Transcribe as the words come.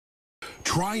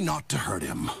Try not to hurt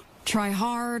him. Try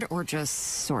hard or just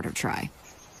sort of try?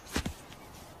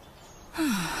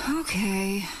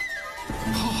 Okay.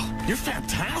 Oh, you're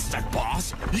fantastic,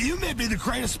 boss. You may be the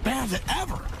greatest bandit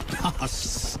ever. Oh,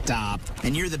 stop.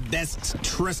 And you're the best,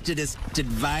 trustedest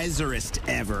advisorist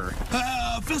ever.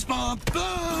 Fist bump.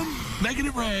 Boom. Making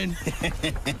it rain.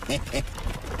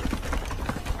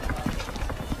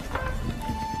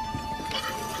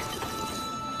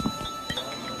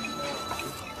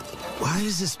 Why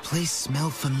does this place smell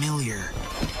familiar?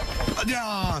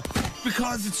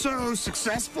 Because it's so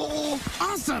successful.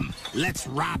 Awesome! Let's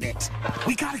rob it.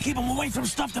 We gotta keep him away from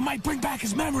stuff that might bring back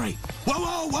his memory.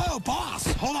 Whoa, boss.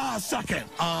 Hold on a second.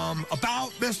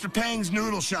 About Mr. Pang's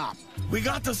noodle shop. We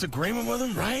got this agreement with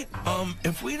him, right?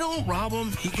 If we don't rob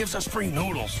him, he gives us free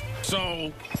noodles.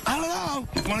 So, I don't know.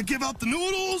 You want to give up the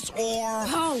noodles, or...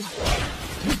 Oh!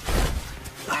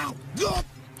 Ow! Ugh.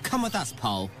 Come with us,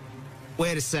 Paul.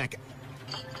 Wait a sec.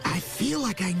 I feel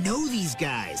like I know these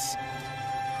guys.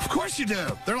 Of course you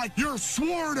do. They're like your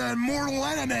sworn and mortal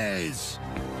enemies.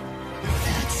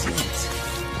 That's it.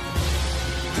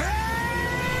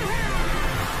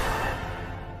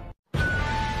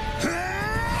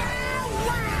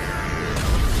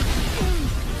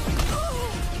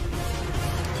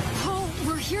 Paul,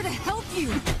 we're here to help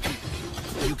you.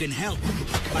 You can help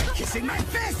by kissing my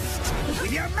fist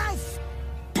with your mouth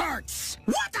parts.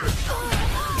 What the?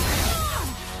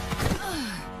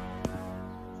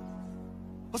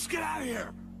 Let's get out of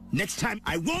here. Next time,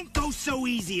 I won't go so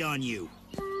easy on you.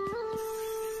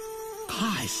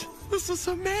 Guys, this is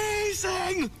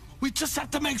amazing. We just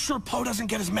have to make sure Poe doesn't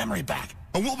get his memory back,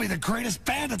 and we'll be the greatest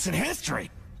bandits in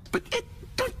history. But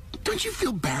don't you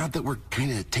feel bad that we're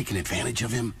kind of taking advantage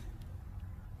of him?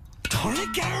 Don't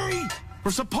it, Gary?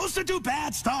 We're supposed to do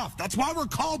bad stuff. That's why we're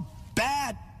called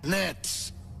bad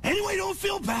nits. Anyway, don't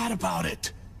feel bad about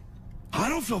it. I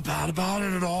don't feel bad about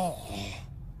it at all.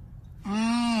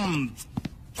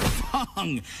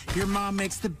 Fung, your mom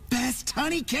makes the best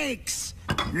honey cakes.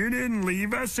 You didn't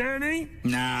leave us any?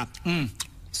 Nah.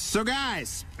 So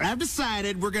guys, I've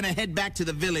decided we're gonna head back to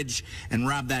the village and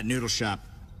rob that noodle shop.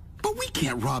 But we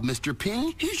can't rob Mr.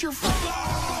 Ping. He's your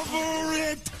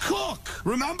favorite cook.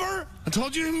 Remember? I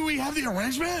told you we have the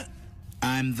arrangement?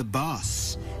 I'm the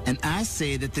boss, and I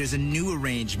say that there's a new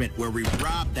arrangement where we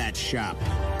rob that shop.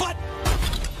 But...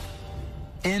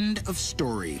 End of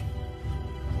story.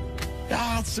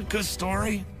 That's a good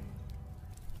story.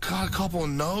 Got a couple of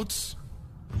notes.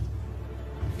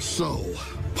 So,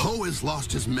 Poe has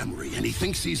lost his memory, and he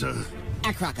thinks he's a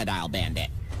crocodile bandit.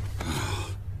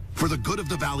 For the good of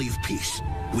the Valley of Peace,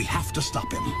 we have to stop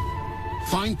him.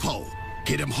 Find Poe,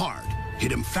 hit him hard,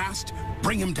 hit him fast,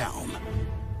 bring him down.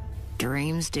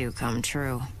 Dreams do come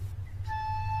true.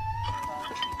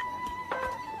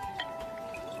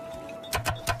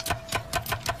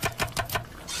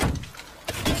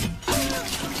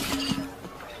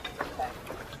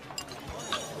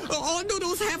 All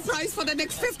noodles half price for the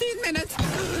next 15 minutes.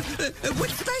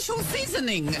 With special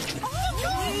seasoning.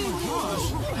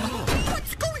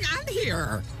 What's going on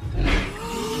here?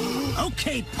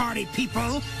 Okay, party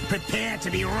people, prepare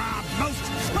to be robbed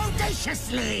most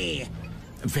bodaciously.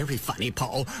 Very funny,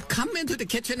 Paul. Come into the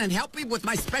kitchen and help me with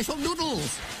my special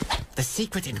noodles. The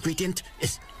secret ingredient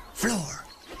is flour.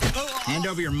 Hand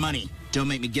over your money. Don't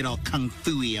make me get all kung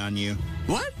fu-y on you.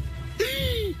 What?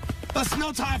 That's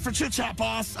no time for chit-chat,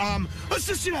 boss. Let's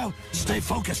just, stay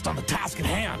focused on the task at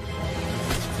hand.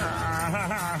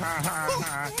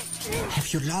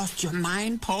 Have you lost your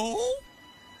mind, Paul?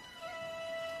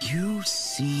 You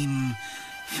seem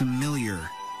familiar.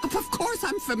 Of course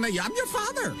I'm familiar. I'm your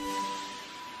father.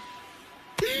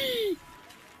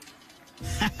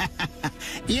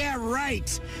 Yeah,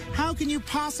 right. How can you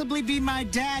possibly be my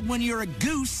dad when you're a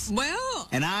goose? Well...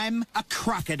 And I'm a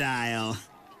crocodile.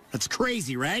 That's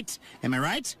crazy, right? Am I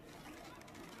right?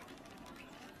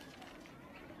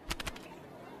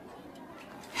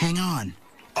 Hang on.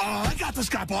 I got this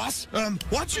guy, boss. Why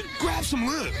don't you grab some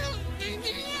loot?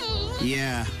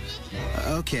 Yeah.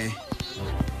 Okay.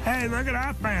 Hey, look at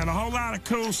that fan. A whole lot of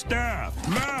cool stuff.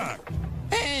 Look.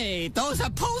 Hey, those are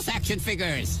Poe's action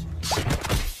figures.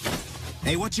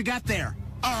 Hey, what you got there?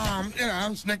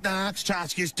 Knickknacks,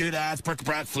 tchotchkes, doodads,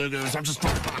 bric-a-brac, flugos. I'm just...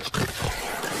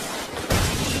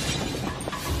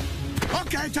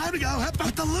 Okay, time to go. How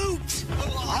about the loot?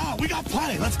 Oh, we got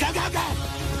plenty. Let's go, go, go.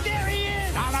 There he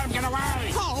is. Don't let him get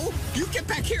away. Paul, you get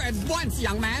back here at once,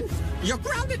 young man. You're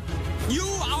grounded. You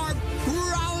are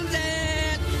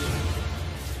grounded.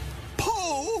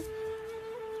 Paul.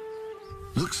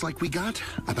 Looks like we got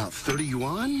about 30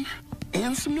 yuan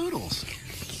and some noodles.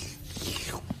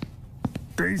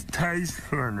 These taste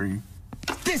funny.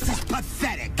 This is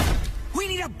pathetic. We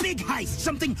need a big heist,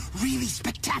 something really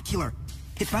spectacular.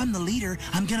 If I'm the leader,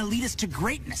 I'm gonna lead us to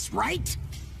greatness, right?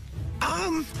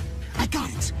 I got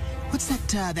it. What's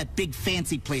that big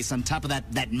fancy place on top of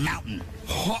that mountain?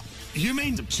 What? You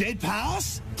mean the Jade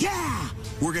Palace? Yeah!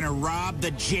 We're gonna rob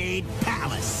the Jade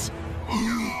Palace.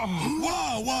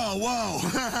 Whoa.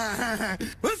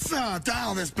 Let's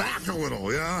dial this back a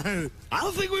little, yeah? I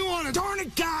don't think we want to... Darn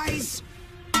it, guys!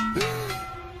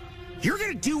 You're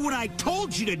gonna do what I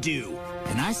told you to do.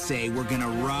 And I say we're gonna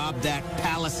rob that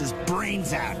palace's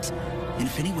brains out. And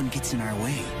if anyone gets in our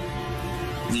way,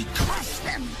 we crush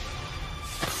them.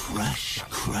 Crush,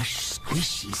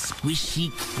 squishy,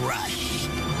 squishy, crush.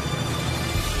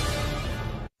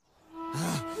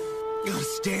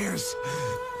 Stairs.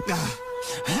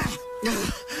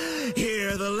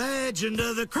 Hear the legend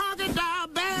of the crocodile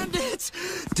bandits.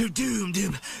 Doom,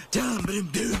 doom, dum,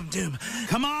 doom, doom.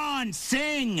 Come on,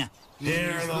 sing.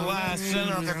 Hear the lesson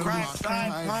of the crack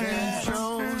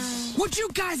bandits. Would you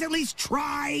guys at least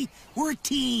try? We're a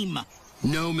team.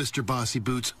 No, Mr. Bossy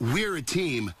Boots. We're a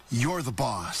team. You're the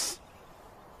boss.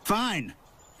 Fine.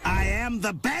 I am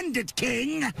the Bandit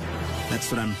King. That's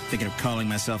what I'm thinking of calling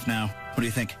myself now. What do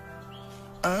you think?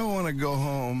 I want to go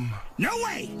home. No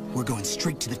way! We're going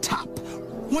straight to the top.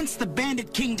 Once the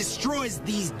Bandit King destroys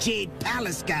these Jade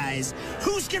Palace guys,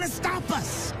 who's gonna stop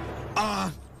us?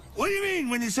 What do you mean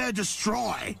when you said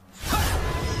destroy?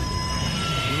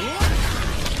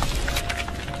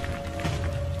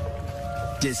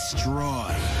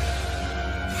 Destroy.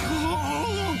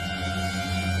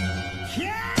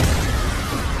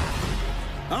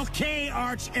 Okay,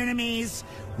 arch enemies,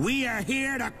 we are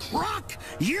here to crock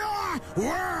your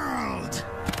world!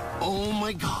 Oh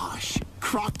my gosh.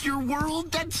 Crock your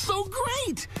world? That's so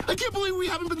great! I can't believe we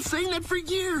haven't been saying that for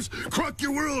years. Crock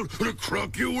your world!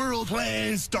 Crock your world!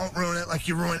 Please don't ruin it like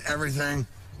you ruin everything.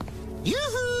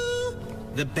 Yoo-hoo!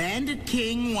 The Bandit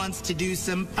King wants to do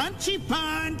some punchy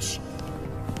punch.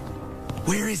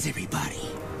 Where is everybody?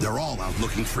 They're all out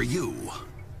looking for you.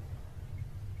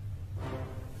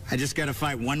 I just gotta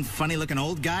fight one funny-looking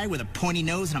old guy with a pointy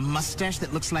nose and a mustache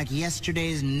that looks like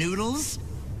yesterday's noodles?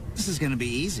 This is gonna be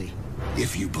easy.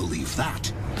 If you believe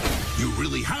that, you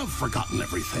really have forgotten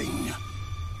everything.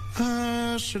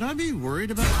 Should I be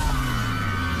worried about...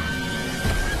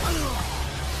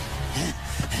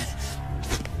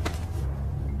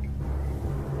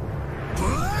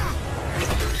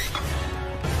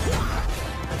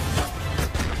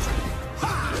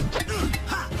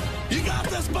 You got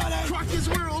this, buddy! Crock his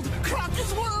world! Crock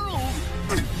his world!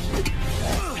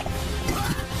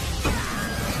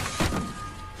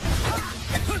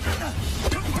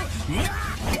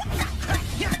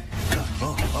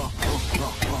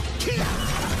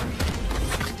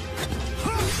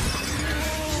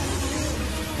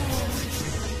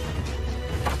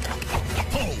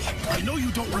 Oh, I know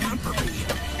you don't remember me,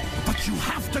 but you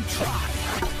have to try.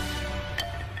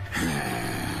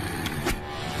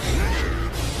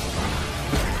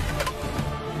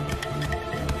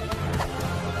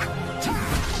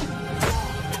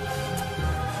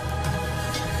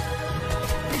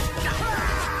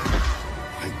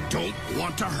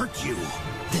 Want to hurt you.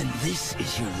 Then this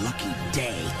is your lucky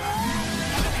day.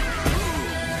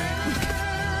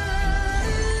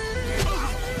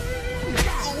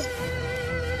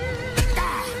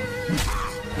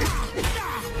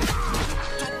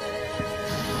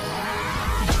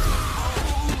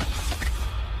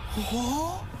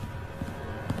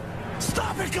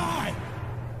 Stop it, guy!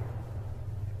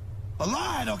 I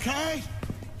lied, okay?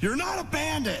 You're not a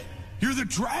bandit. You're the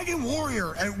Dragon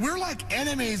Warrior, and we're like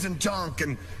enemies and junk,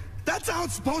 and that's how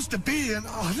it's supposed to be, and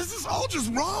this is all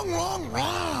just wrong.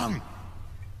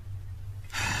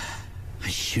 I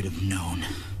should have known.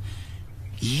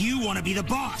 You want to be the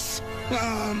boss.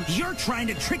 You're trying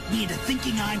to trick me into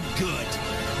thinking I'm good.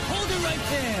 Hold it right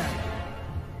there!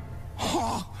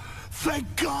 Oh,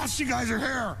 thank gosh you guys are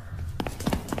here!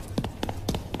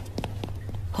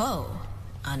 Whoa.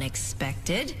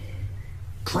 Unexpected?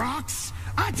 Crocs,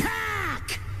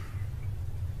 attack!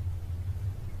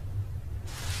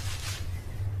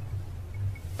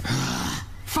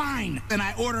 Fine, then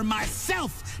I order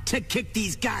myself to kick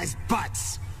these guys'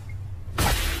 butts.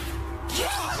 You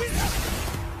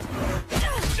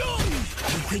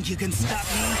think you can stop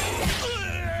me?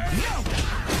 No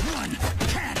one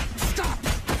can stop me!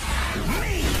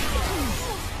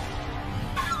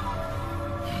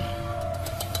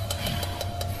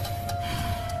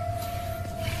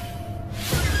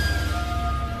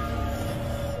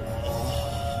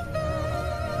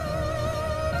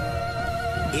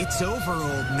 It's over,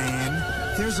 old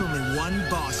man. There's only one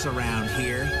boss around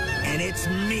here, and it's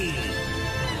me.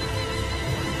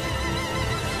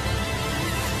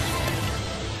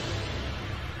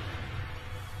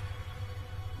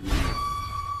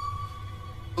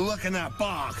 stuck in that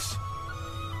box.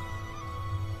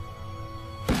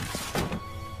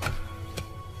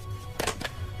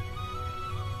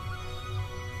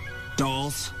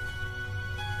 Dolls?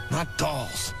 Not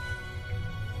dolls.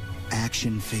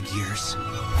 Action figures.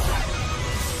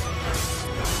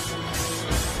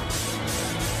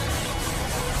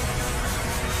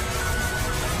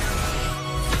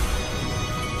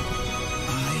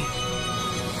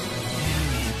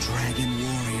 Dragon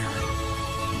warrior.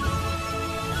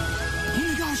 Oh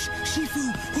my gosh, Shifu,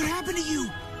 what happened to you?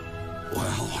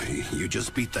 Well, you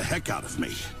just beat the heck out of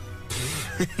me.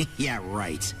 Yeah,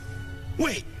 right.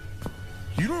 Wait,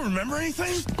 you don't remember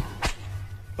anything?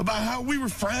 About how we were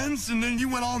friends and then you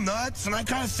went all nuts and I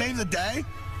kind of saved the day?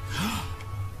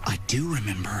 I do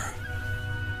remember.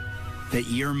 That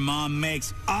your mom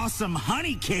makes awesome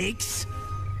honey cakes.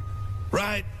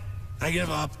 Right, I give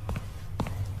up.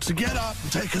 So get up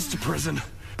and take us to prison.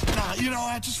 Nah, you know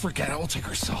what? Just forget it. We'll take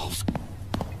ourselves.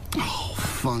 Oh,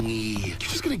 Funny. You're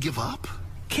just gonna give up?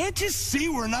 Can't you see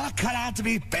we're not cut out to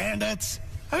be bandits?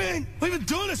 I mean, we've been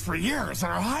doing this for years,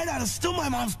 and our hideout is still my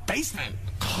mom's basement.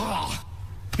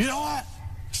 You know what?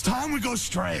 It's time we go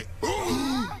straight.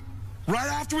 Right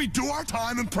after we do our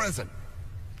time in prison.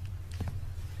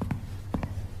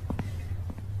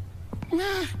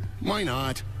 Why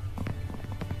not?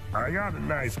 I got a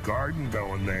nice garden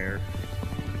going there.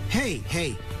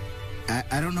 Hey.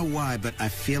 I don't know why, but I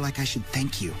feel like I should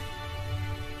thank you.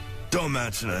 Don't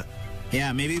mention it.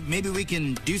 Yeah, maybe we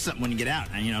can do something when you get out.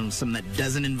 You know, something that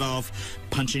doesn't involve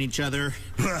punching each other.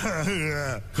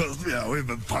 Yeah, we've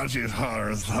been punching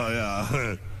hard, so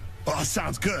yeah. Well, that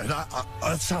sounds good.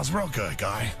 That sounds real good,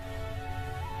 guy.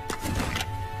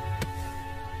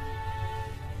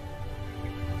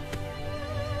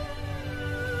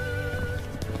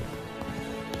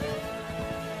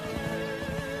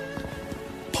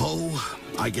 Poe,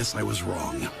 I guess I was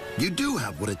wrong. You do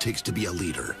have what it takes to be a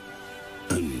leader.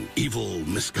 An evil,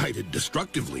 misguided,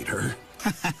 destructive leader.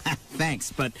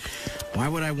 Thanks, but why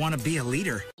would I want to be a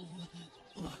leader?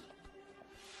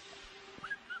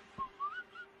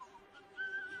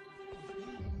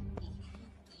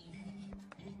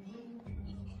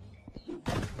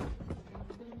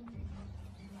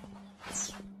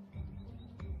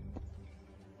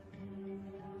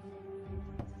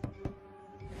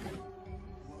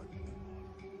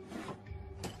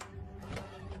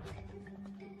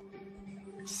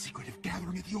 Secretive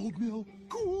gathering at the old mill.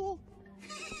 Cool.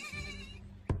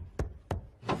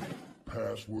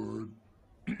 Password.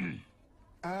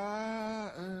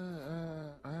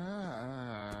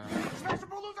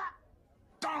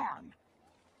 Darn.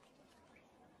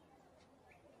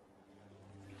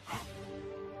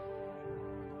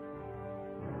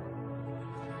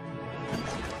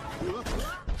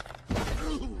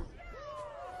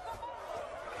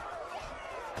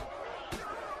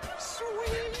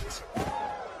 Sweet.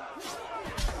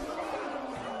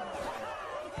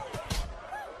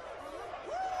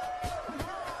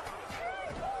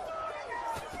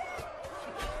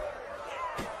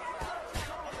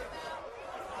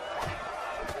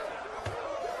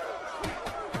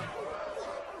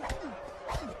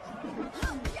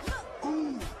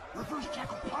 Ooh, reverse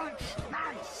jackal punch.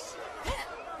 Nice.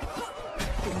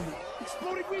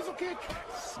 Exploding weasel kick.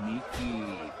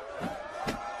 Sneaky.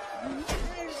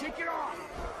 Shake it off.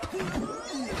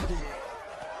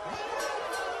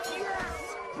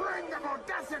 Yes! Bring the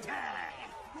audacity!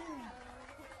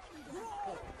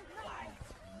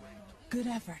 Good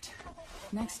effort.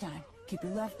 Next time, keep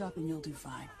your left up and you'll do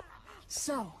fine.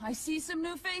 So, I see some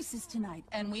new faces tonight,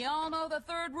 and we all know the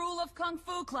third rule of Kung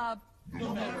Fu Club.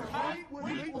 No matter height,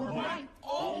 weight, or rank,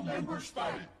 all members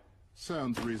fight.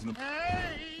 Sounds reasonable.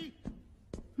 Hey!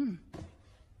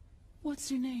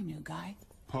 What's your name, new guy?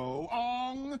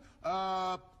 Poong,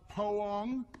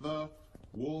 Poong, the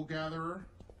wool gatherer.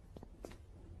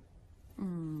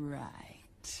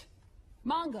 Right.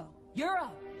 Mongo, you're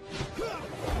up.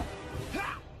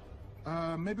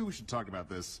 Maybe we should talk about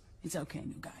this. It's okay,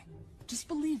 new guy. Just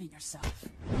believe in yourself.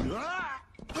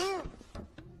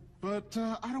 But,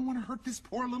 I don't want to hurt this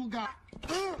poor little guy.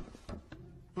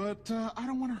 But, I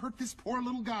don't want to hurt this poor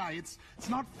little guy. It's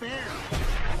not fair.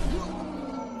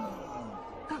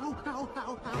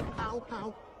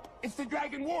 Ow. It's the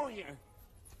Dragon Warrior.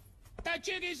 That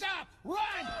jig is up.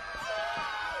 Run!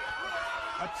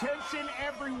 Attention,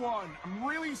 everyone. I'm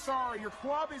really sorry. Your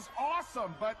club is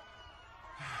awesome, but...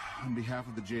 On behalf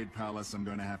of the Jade Palace, I'm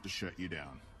going to have to shut you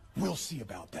down. We'll see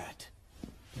about that.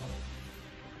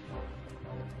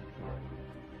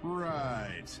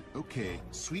 Right. Okay,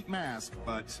 sweet mask,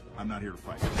 but I'm not here to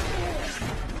fight.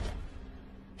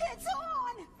 It's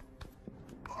on!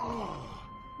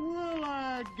 Well,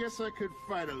 I guess I could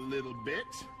fight a little bit.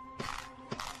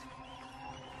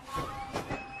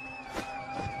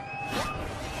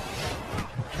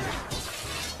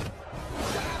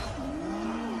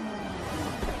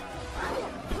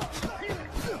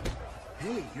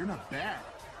 Hey, you're not bad.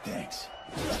 Thanks.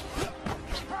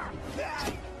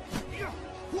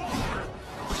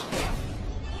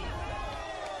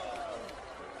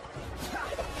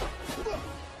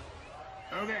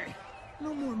 Okay,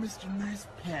 no more Mr. Nice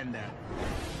Panda.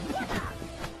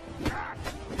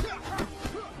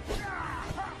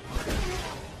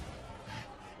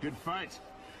 Good fight,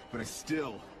 but I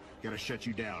still gotta shut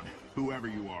you down, whoever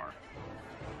you are.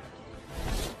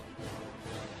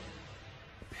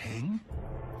 Peng?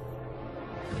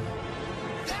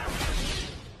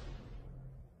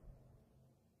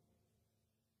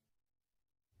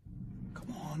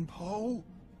 Come on, Po.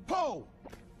 Po!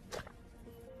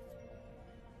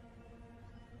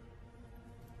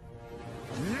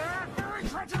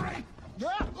 Treachery!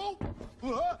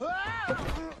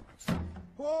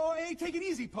 Oh, hey, take it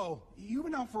easy, Po. You've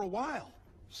been out for a while.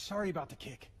 Sorry about the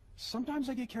kick. Sometimes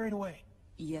I get carried away.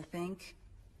 You think?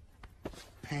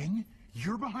 Peng,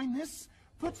 you're behind this?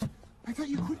 But I thought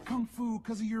you quit Kung Fu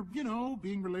because of your,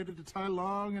 being related to Tai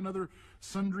Lung and other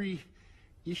sundry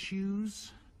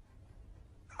issues.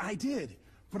 I did,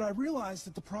 but I realized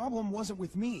that the problem wasn't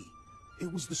with me.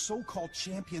 It was the so-called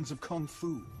champions of Kung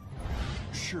Fu.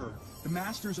 Sure, the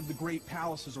masters of the great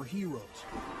palaces are heroes,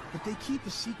 but they keep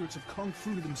the secrets of Kung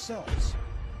Fu to themselves.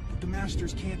 The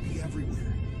masters can't be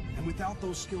everywhere, and without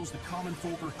those skills, the common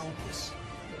folk are helpless.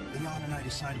 Leon and I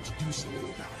decided to do something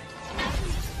about it.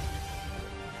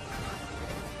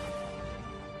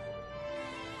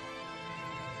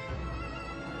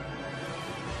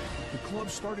 The club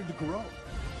started to grow.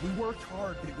 We worked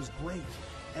hard, but it was great.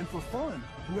 And for fun,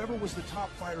 whoever was the top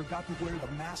fighter got to wear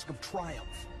the mask of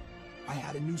triumph. I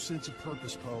had a new sense of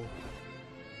purpose, Po.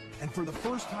 And for the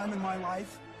first time in my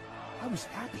life, I was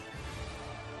happy.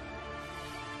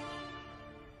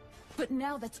 But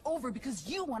now that's over because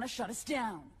you want to shut us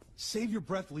down. Save your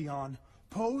breath, Leon.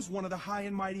 Po's one of the high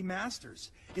and mighty masters.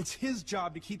 It's his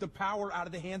job to keep the power out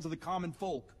of the hands of the common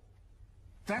folk.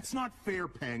 That's not fair,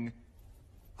 Peng.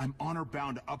 I'm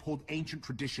honor-bound to uphold ancient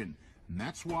tradition, and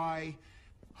that's why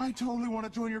I totally want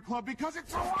to join your club because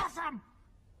it's so awesome!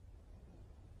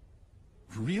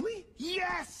 Really?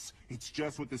 Yes! It's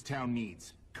just what this town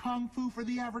needs. Kung Fu for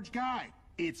the average guy.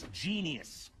 It's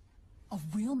genius. A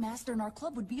real master in our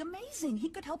club would be amazing. He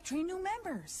could help train new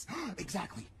members.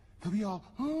 Exactly. They'll be all,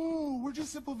 oh, we're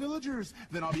just simple villagers.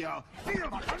 Then I'll be all, feel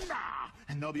the thunder!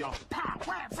 And they'll be all, pa,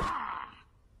 wha, fa!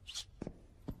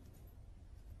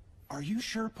 Are you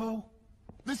sure, Po?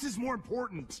 This is more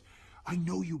important. I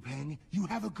know you, Peng. You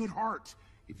have a good heart.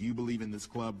 If you believe in this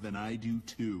club, then I do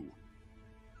too.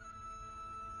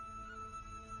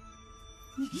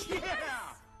 Yeah!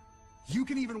 You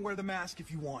can even wear the mask if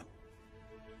you want.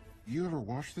 You ever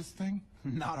wash this thing?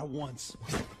 Not a once.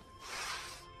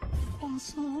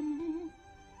 Awesome.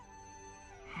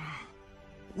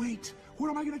 Wait, what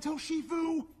am I gonna tell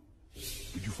Shifu?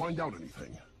 Did you find out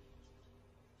anything?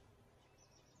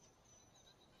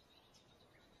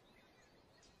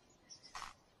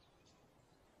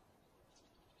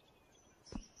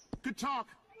 Good talk.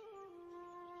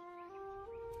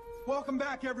 Welcome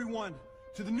back, everyone,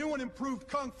 to the new and improved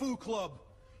Kung Fu Club.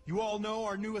 You all know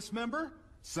our newest member?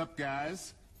 Sup,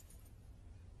 guys?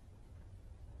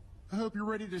 I hope you're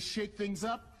ready to shake things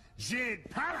up. Jade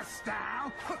Palace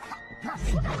style!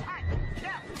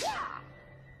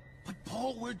 But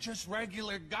Paul, we're just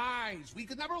regular guys. We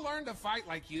could never learn to fight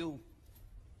like you.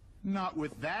 Not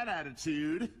with that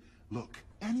attitude. Look,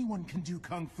 anyone can do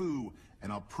Kung Fu,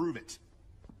 and I'll prove it.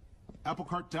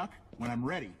 Applecart Duck, when I'm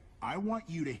ready, I want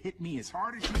you to hit me as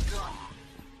hard as you can.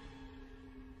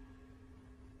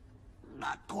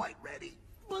 Not quite ready,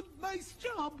 but nice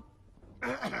job.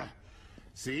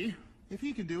 See? If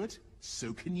he can do it,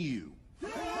 so can you.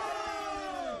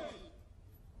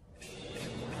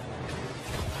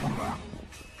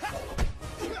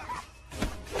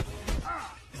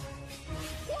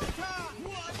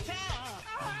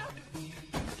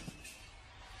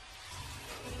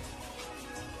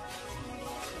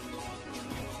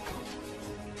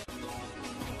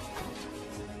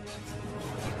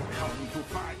 Kunfu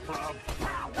Fight Club.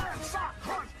 Power and sock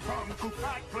crunch. Kunfu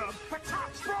Fight Club. The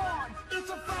top spawn. It's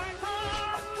a fight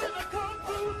club with a Kung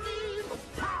Fu theme.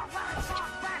 Power and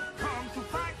sock back. Kunfu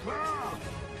Fight Club.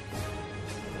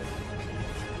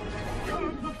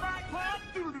 Kunfu Fight Club.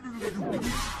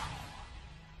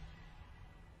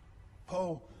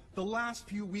 Po, the last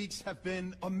few weeks have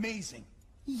been amazing.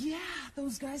 Yeah,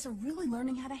 those guys are really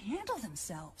learning how to handle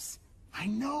themselves. I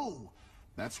know!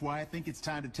 That's why I think it's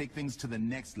time to take things to the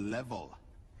next level.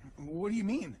 What do you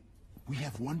mean? We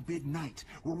have one big night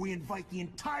where we invite the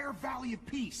entire Valley of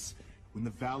Peace. When the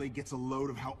Valley gets a load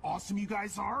of how awesome you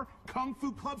guys are, Kung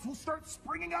Fu clubs will start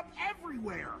springing up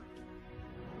everywhere!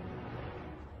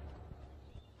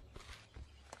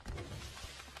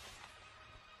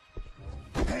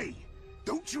 Hey,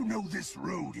 don't you know this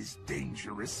road is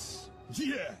dangerous?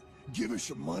 Yeah, give us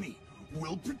your money.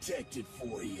 We'll protect it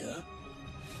for you.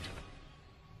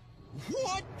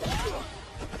 What?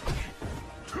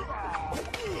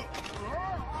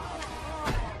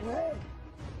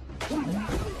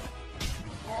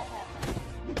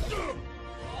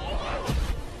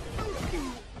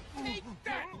 Take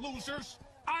that, losers!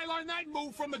 I learned that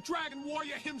move from the Dragon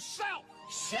Warrior himself!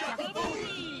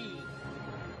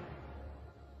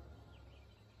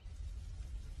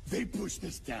 They pushed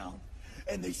us down,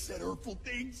 and they said hurtful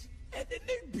things, and then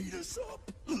they beat us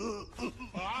up.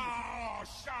 Oh,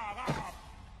 shut up!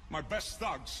 My best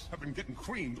thugs have been getting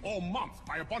creamed all month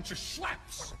by a bunch of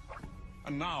schlaps.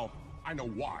 And now, I know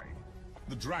why.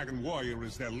 The Dragon Warrior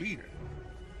is their leader.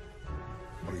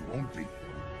 But he won't be.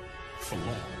 For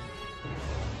long.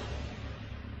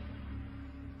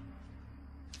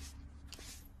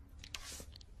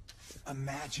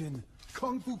 Imagine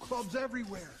Kung Fu clubs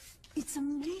everywhere. It's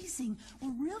amazing.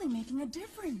 We're really making a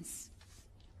difference.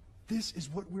 This is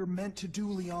what we're meant to do,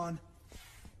 Leon.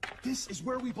 This is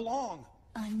where we belong.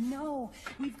 I know.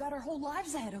 We've got our whole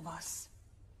lives ahead of us.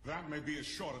 That may be a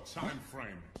shorter time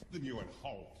frame than you had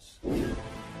hoped.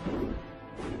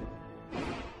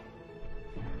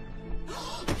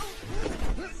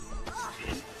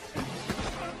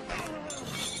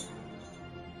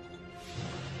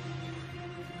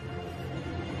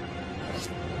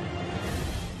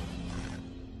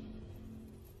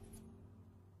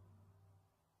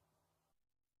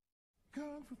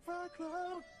 Kung Fu Fight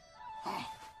Club. Oh,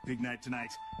 big night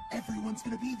tonight. Everyone's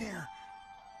gonna be there.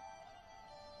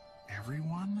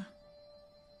 Everyone?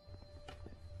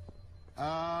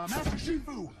 Master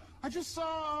Shifu! I just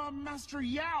saw Master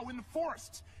Yao in the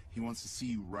forest. He wants to see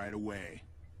you right away.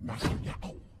 Master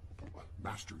Yao?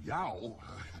 Master Yao?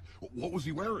 What was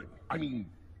he wearing? I mean,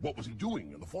 what was he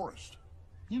doing in the forest?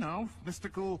 You know,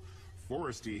 mystical,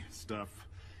 foresty stuff.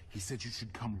 He said you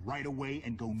should come right away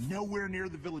and go nowhere near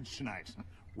the village tonight.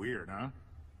 Weird, huh?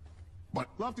 But...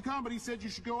 Love to come, but he said you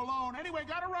should go alone. Anyway,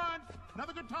 gotta run!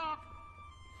 Another good talk!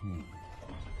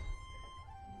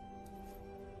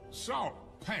 So,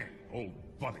 Peng, old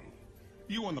buddy,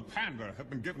 you and the Panda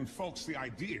have been giving folks the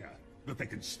idea that they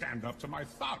can stand up to my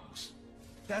thugs.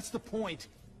 That's the point.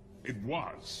 It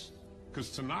was. Because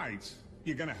tonight,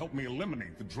 you're gonna help me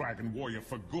eliminate the Dragon Warrior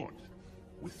for good.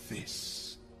 With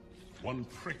this. One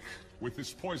prick with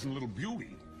this poison little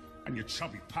beauty, and your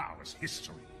chubby pal is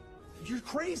history. You're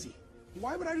crazy.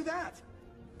 Why would I do that?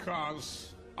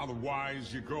 'Cause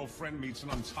otherwise your girlfriend meets an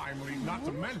untimely, not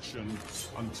to mention,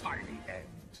 untimely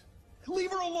end.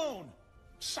 Leave her alone!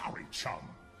 Sorry, chum.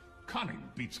 Cunning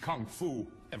beats kung fu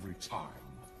every time.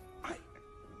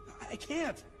 I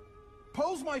can't.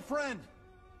 Poe's my friend.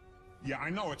 Yeah,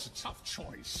 I know it's a tough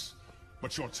choice,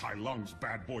 but you're Tai Lung's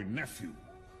bad boy nephew.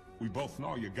 We both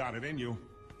know you got it in you.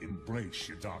 Embrace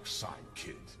your dark side,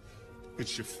 kid.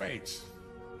 It's your fate.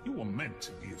 You were meant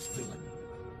to be a villain.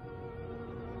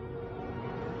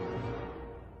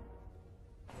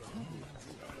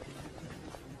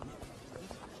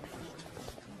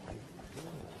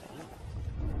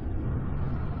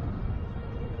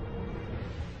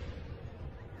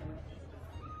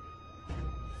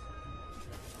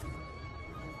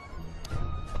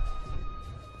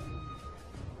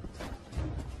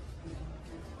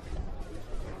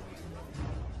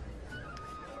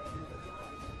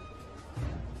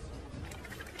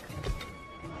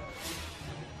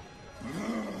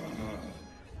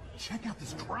 Check out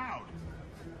this crowd.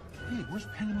 Hey, where's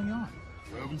Peng and Leon?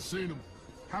 I haven't seen him.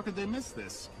 How could they miss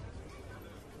this?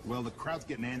 Well, the crowd's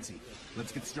getting antsy.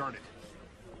 Let's get started.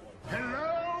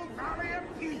 Hello, Valley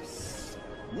of Peace.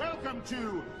 Welcome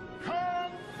to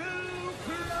Kung Fu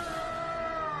Club!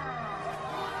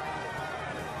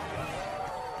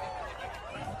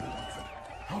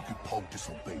 How could Poe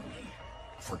disobey me?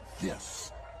 For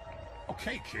this.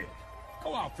 Okay, kid.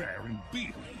 Go out there and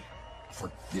beat me.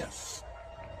 For this.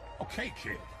 Okay,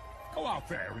 kid. Go out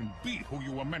there and beat who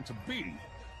you were meant to be.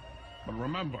 But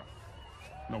remember,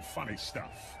 no funny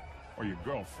stuff, or your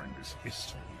girlfriend is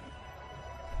history.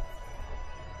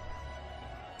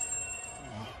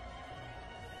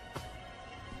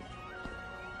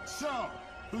 So,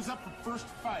 who's up for first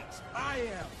fight? I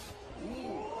am.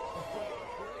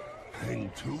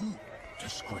 Hang too?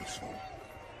 Disgraceful.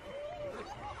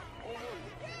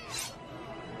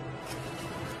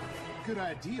 Good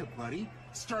idea, buddy.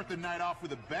 Start the night off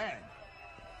with a bang.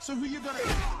 So who you gonna...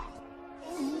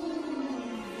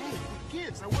 Hey,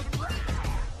 kids, I wasn't ready.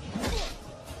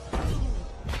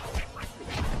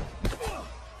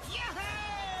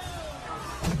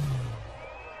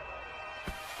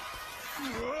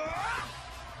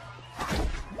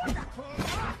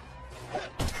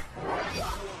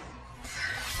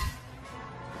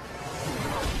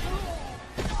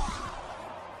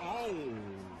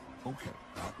 Okay,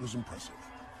 that was impressive.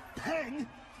 Peng,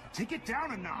 take it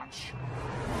down a notch.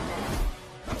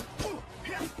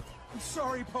 I'm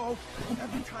sorry, Po.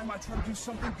 Every time I try to do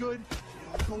something good, it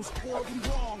all goes horribly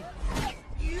wrong.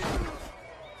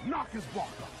 Knock his block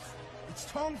off. It's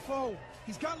Tong Fo.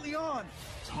 He's got Leon.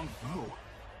 Kung Fu.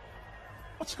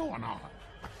 What's going on?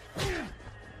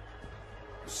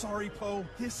 Sorry, Po.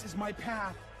 This is my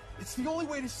path. It's the only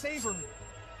way to save her.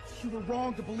 You were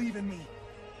wrong to believe in me.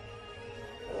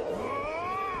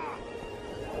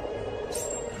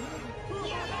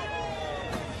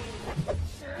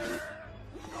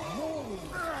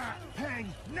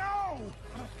 Peng, no!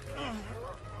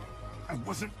 I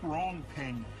wasn't wrong,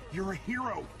 Peng. You're a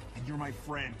hero, and you're my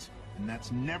friend. And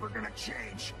that's never gonna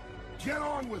change. Get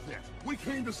on with it. We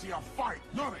came to see a fight,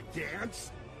 not a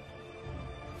dance.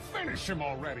 Finish him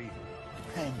already.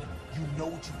 Peng, you know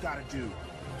what you've got to do.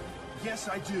 Yes,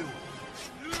 I do.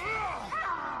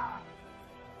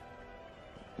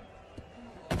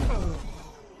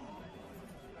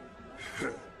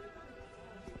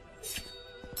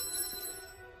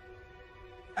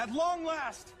 At long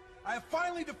last, I have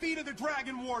finally defeated the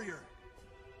Dragon Warrior.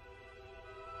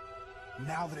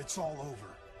 Now that it's all over,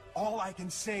 all I can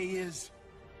say is...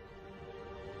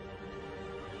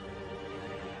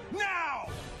 now!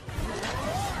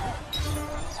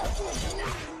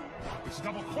 It's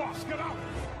double cross. Get out!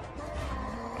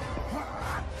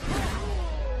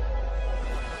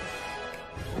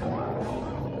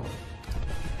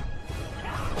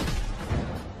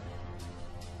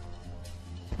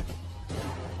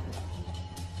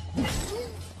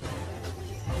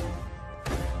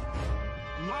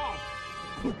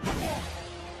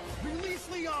 Release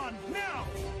Leon, now!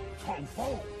 Kung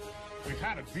Fu! We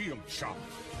had a deal, chum.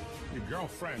 Your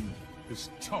girlfriend is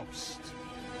toast.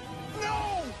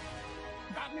 No!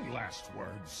 Got any last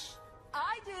words?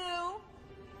 I do.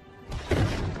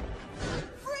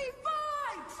 Free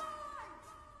fight!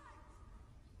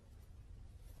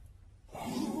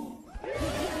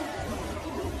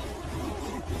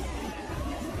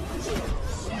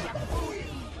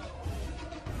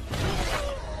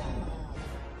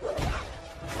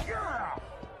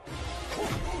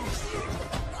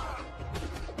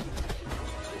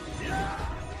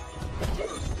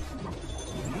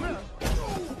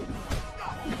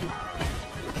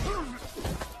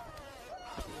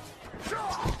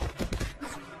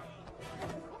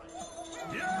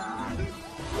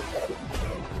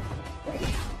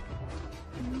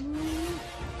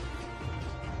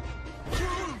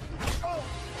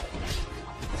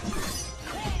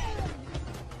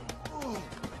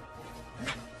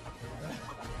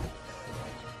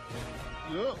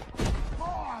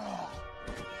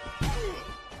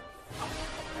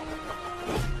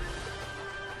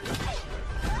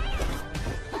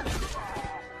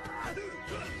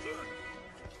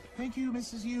 Thank you,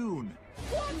 Mrs. Yoon.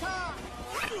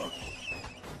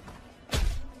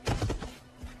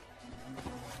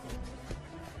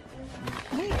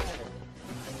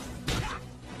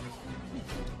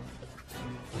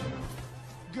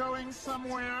 Going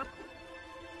somewhere?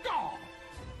 Go!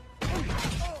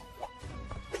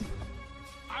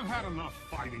 I've had enough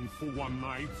fighting for one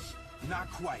night.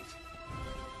 Not quite.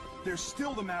 There's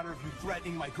still the matter of you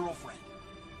threatening my girlfriend.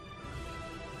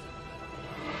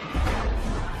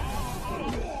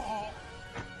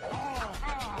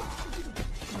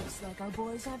 Looks like our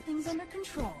boys have things under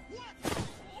control.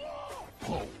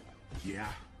 Oh, yeah?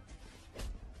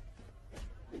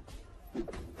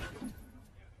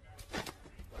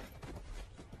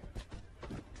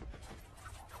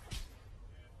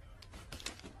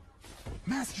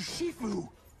 Master Shifu!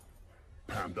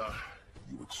 Panda,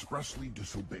 you expressly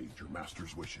disobeyed your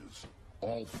master's wishes.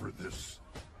 All for this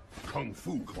Kung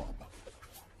Fu Club.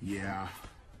 Yeah,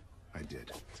 I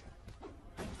did.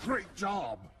 Great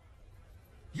job!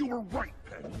 You were right,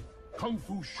 Penny. Kung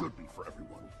Fu should be for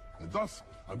everyone. And thus,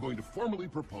 I'm going to formally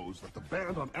propose that the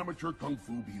ban on amateur Kung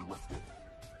Fu be lifted.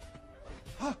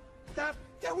 Huh, that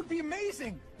would be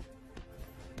amazing!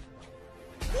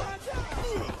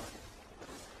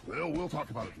 Well, we'll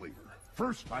talk about it later.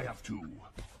 First, I have to...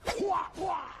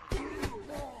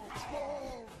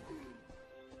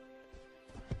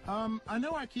 I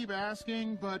know I keep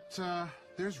asking, but,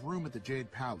 there's room at the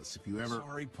Jade Palace if you ever...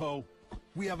 Sorry, Poe.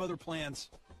 We have other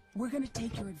plans. We're gonna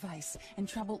take your advice and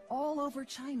travel all over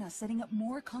China, setting up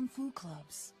more Kung Fu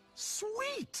clubs.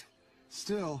 Sweet!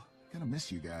 Still, gonna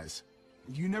miss you guys.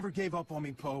 You never gave up on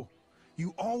me, Poe.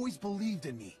 You always believed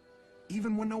in me,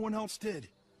 even when no one else did,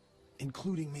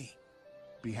 including me.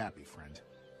 Be happy, friend.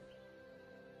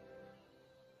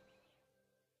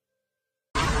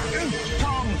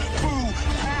 Kung Fu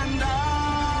Panda!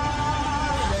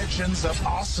 Legends of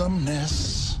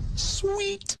awesomeness.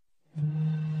 Sweet!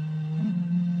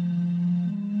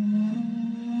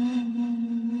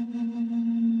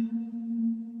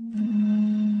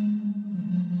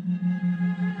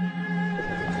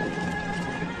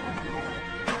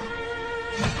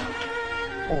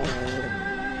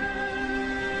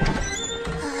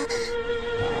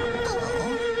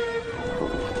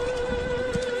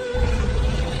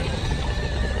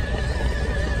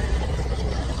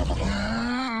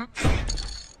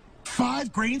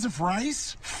 Grains of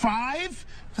rice? 5?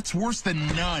 That's worse than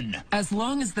none. As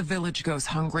long as the village goes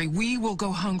hungry, we will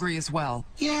go hungry as well.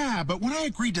 Yeah, but when I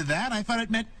agreed to that, I thought it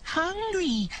meant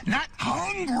hungry, not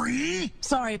hungry.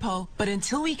 Sorry, Poe, but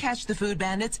until we catch the food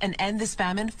bandits and end this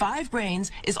famine, 5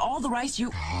 grains is all the rice you...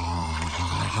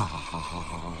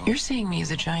 You're seeing me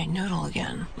as a giant noodle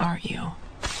again, aren't you?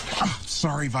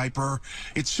 Sorry, Viper.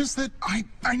 It's just that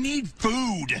I need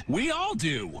food. We all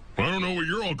do. I don't know what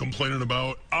you're all complaining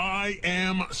about. I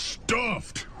am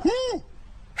stuffed. Woo!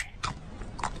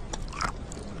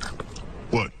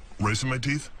 What? Rice in my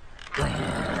teeth?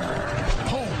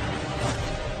 Oh.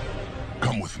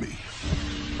 Come with me.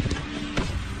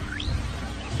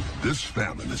 This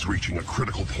famine is reaching a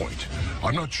critical point.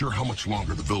 I'm not sure how much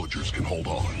longer the villagers can hold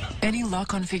on. Any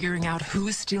luck on figuring out who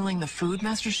is stealing the food,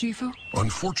 Master Shifu?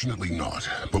 Unfortunately not,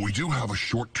 but we do have a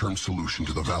short-term solution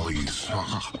to the valley's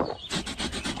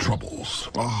troubles.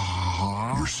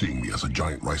 You're seeing me as a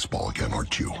giant rice ball again,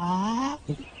 aren't you?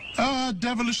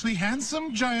 Devilishly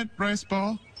handsome giant rice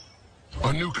ball.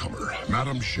 A newcomer,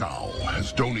 Madame Zhao,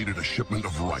 has donated a shipment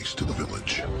of rice to the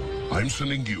village. I'm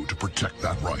sending you to protect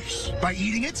that rice. By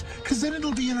eating it? Because then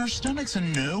it'll be in our stomachs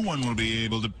and no one will be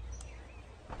able to...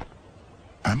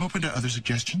 I'm open to other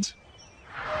suggestions.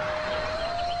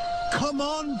 Come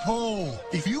on, Poe.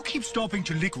 If you keep stopping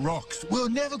to lick rocks, we're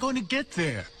never going to get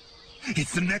there.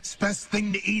 It's the next best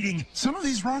thing to eating. Some of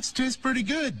these rocks taste pretty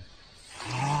good.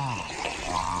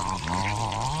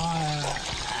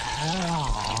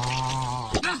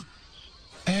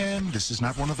 And this is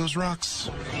not one of those rocks.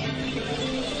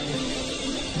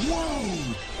 Whoa!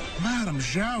 Madame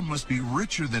Zhao must be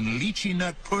richer than lychee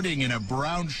nut pudding in a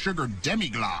brown sugar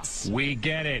demi-glace. We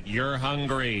get it. You're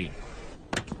hungry.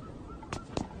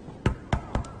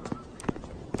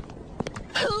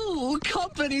 Oh,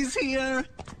 company's here.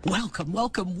 Welcome,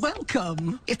 welcome,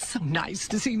 welcome. It's so nice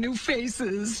to see new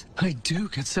faces. I do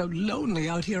get so lonely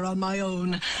out here on my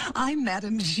own. I'm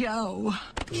Madame Zhao.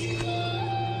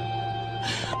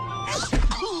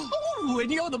 Oh,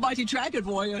 and you're the mighty dragon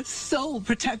warrior, sole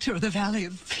protector of the Valley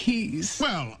of Peace.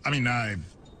 Well, I mean, I'm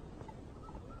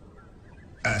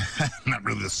not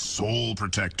really the sole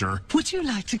protector. Would you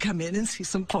like to come in and see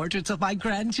some portraits of my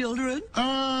grandchildren?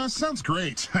 Sounds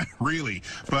great. Really.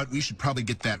 But we should probably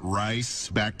get that rice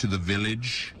back to the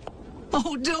village.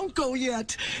 Oh, don't go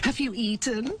yet. Have you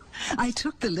eaten? I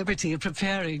took the liberty of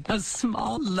preparing a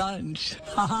small lunch.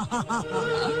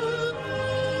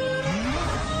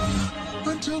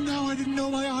 Until now, I didn't know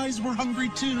my eyes were hungry,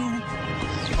 too.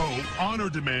 Oh, honor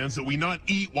demands that we not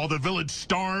eat while the village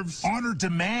starves. Honor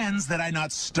demands that I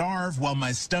not starve while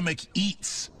my stomach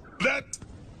eats. That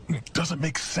doesn't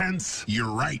make sense. You're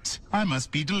right. I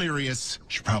must be delirious.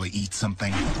 Should probably eat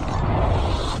something.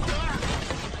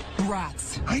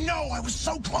 Rats. I know, I was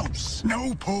so close.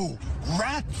 No, Poe.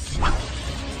 Rats.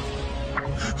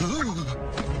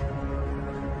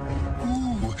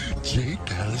 Ooh, Jade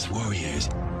Palace warriors.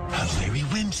 How very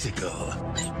whimsical.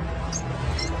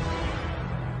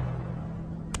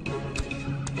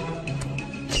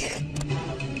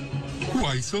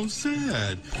 Why so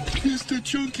sad? Is the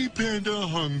chunky panda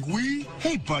hungry?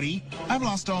 Hey, buddy. I've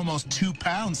lost almost 2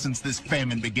 pounds since this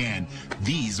famine began.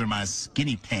 These are my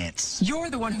skinny pants. You're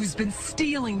the one who's been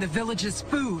stealing the village's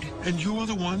food. And you're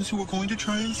the ones who are going to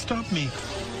try and stop me.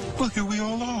 Well, here we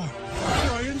all are.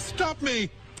 Try and stop me.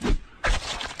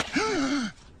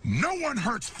 No one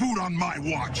hurts food on my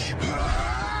watch.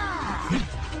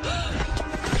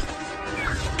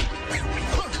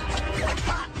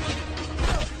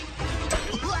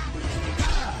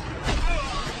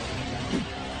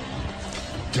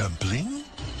 Dumpling?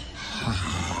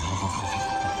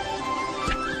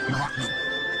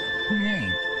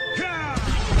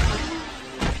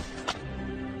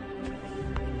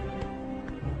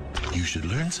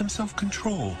 some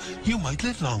self-control, you might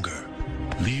live longer.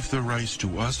 Leave the rice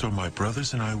to us, or my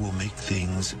brothers and I will make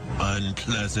things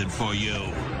unpleasant for you.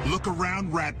 Look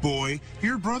around, rat boy.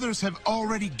 Your brothers have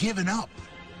already given up.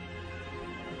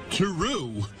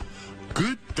 True.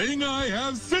 Good thing I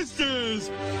have sisters!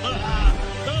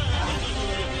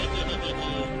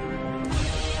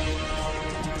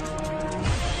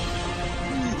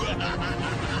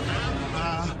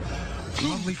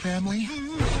 Lovely family.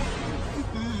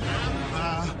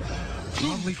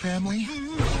 Lovely family.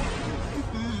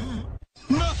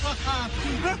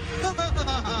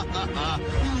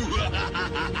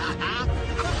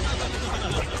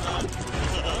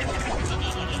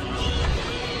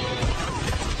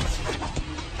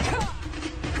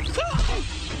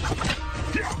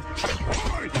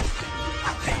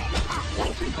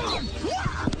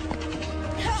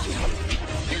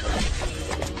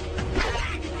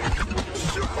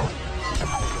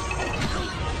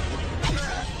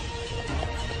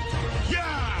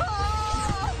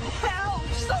 Help!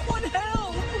 Someone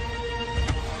help!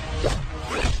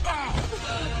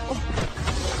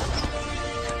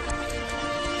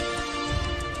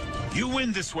 You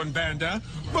win this one, Panda.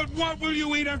 But what will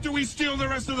you eat after we steal the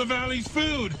rest of the valley's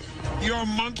food? Your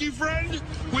monkey friend?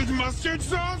 With mustard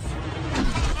sauce?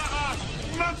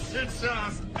 Mustard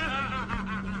sauce!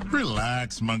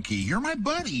 Relax, monkey. You're my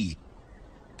buddy.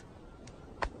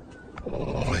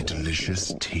 My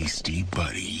delicious, tasty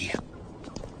buddy.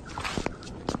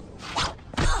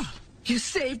 You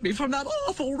saved me from that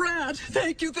awful rat.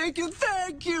 Thank you, thank you,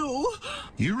 thank you.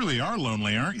 You really are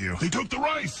lonely, aren't you? They took the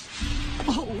rice!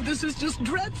 Oh, this is just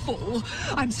dreadful.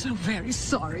 I'm so very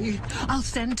sorry. I'll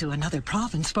send to another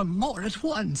province for more at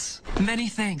once. Many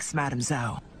thanks, Madam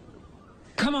Zhao.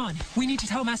 Come on, we need to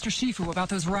tell Master Shifu about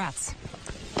those rats.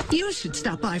 You should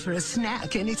stop by for a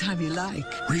snack anytime you like.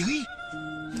 Really?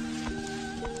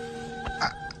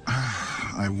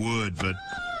 I would, but...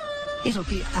 It'll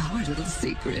be our little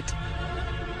secret.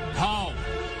 Paul,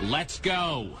 let's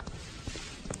go.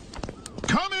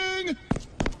 Coming!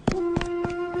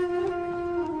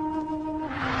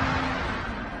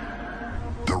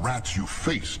 The rats you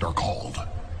faced are called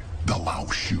the Lao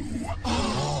Shu.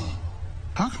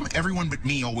 How come everyone but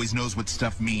me always knows what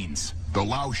stuff means? The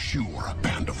Lao Shu are a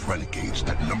band of renegades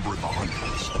that number the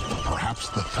hundreds, perhaps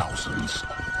the thousands.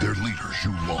 Their leader,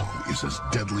 Zhu Long, is as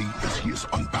deadly as he is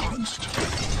unbalanced.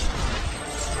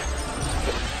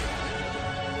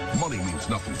 Money means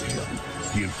nothing to him.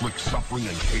 He inflicts suffering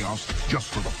and chaos just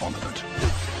for the fun of it.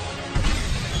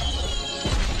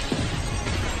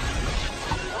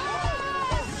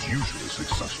 He's usually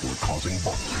successful at causing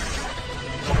both.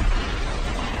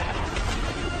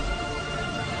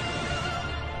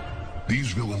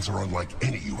 These villains are unlike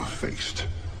any you have faced.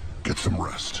 Get some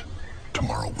rest.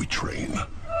 Tomorrow we train.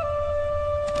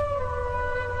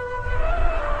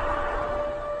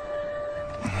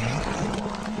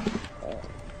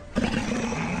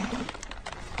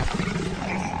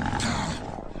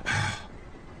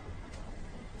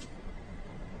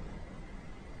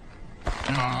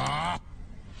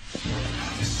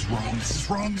 This is wrong, this is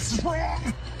wrong, this is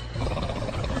wrong!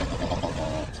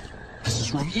 This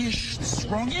is wrong-ish, this is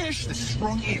wrong-ish, this is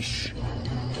wrong-ish.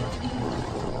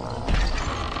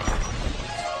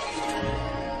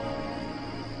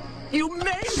 You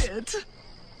made it!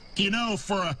 You know,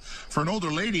 for an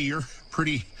older lady, you're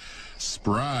pretty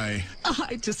spry.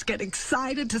 I just get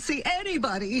excited to see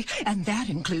anybody, and that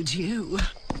includes you.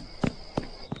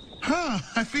 Huh,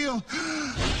 I feel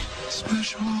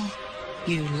special.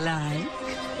 You like?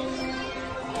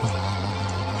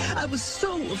 I was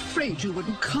so afraid you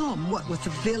wouldn't come, what with the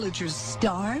villagers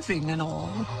starving and all.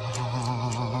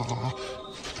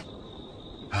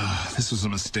 This was a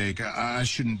mistake. I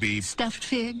shouldn't be... Stuffed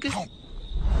fig? Oh.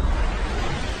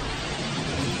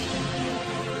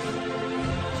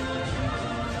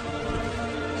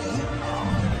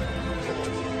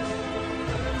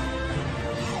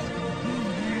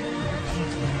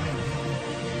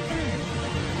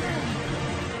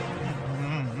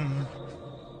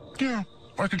 Yeah,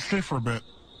 I could stay for a bit.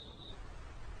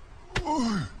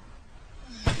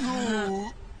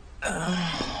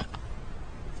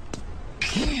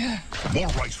 More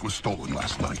rice was stolen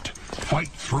last night. Fight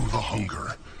through the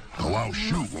hunger. The Lao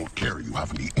Shu won't care you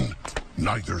haven't eaten.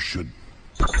 Neither should...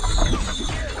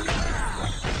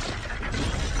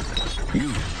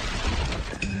 you.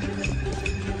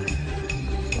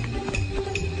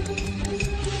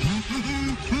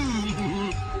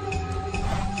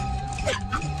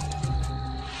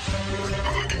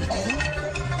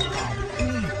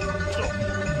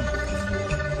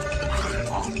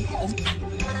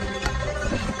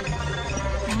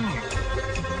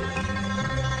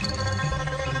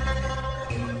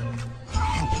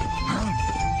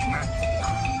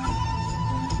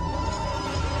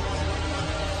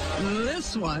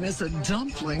 one is a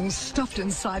dumpling stuffed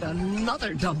inside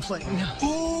another dumpling.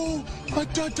 Oh, a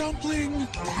dumpling!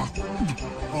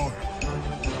 Oh.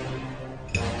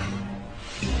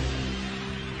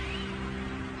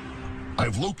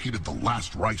 I've located the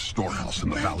last rice storehouse in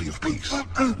the Valley of Peace.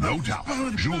 No doubt,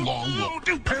 Zhulong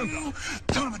will... Panda!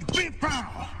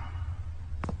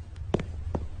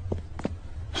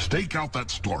 Stake out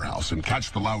that storehouse and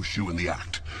catch the Lao Shu in the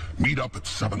act. Meet up at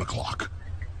 7 o'clock.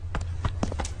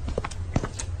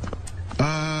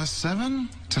 7?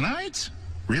 Tonight?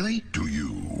 Really? Do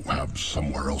you have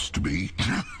somewhere else to be?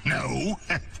 No,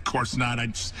 of course not.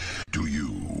 Do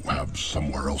you have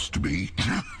somewhere else to be?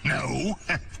 No,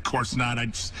 of course not. I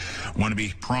just want to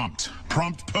be prompt.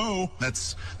 Prompt Poe.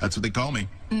 That's what they call me.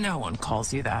 No one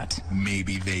calls you that.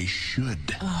 Maybe they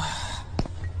should.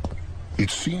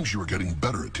 It seems you're getting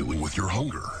better at dealing with your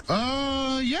hunger.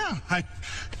 Yeah. I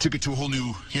took it to a whole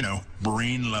new,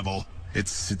 brain level.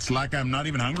 It's like I'm not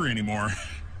even hungry anymore.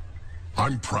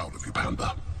 I'm proud of you,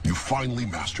 Panda. You finally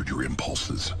mastered your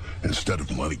impulses, instead of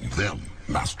letting them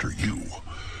master you.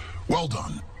 Well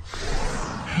done.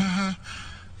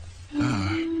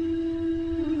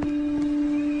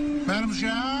 Madam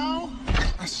Zhao?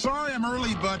 Sorry I'm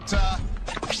early, but,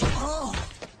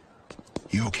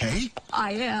 You okay?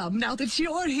 I am, now that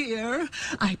you're here.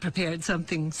 I prepared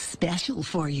something special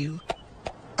for you.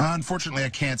 Unfortunately, I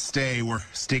can't stay. We're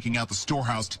staking out the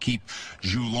storehouse to keep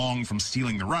Zhulong from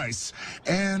stealing the rice.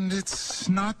 And it's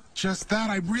not just that.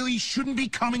 I really shouldn't be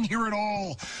coming here at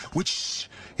all. What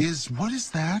is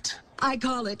that? I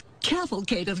call it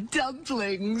cavalcade of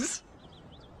dumplings.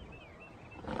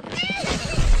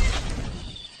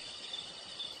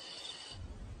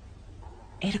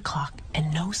 8 o'clock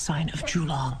and no sign of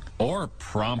Zhulong. Or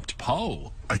Prompt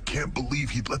Poe. I can't believe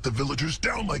he'd let the villagers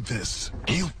down like this.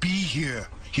 He'll be here.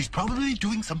 He's probably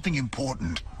doing something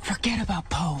important. Forget about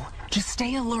Poe. Just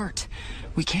stay alert.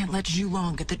 We can't let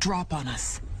Zhulong get the drop on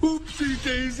us. Oopsie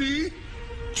daisy.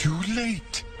 Too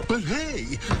late. But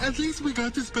hey, at least we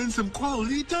got to spend some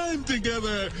quality time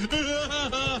together.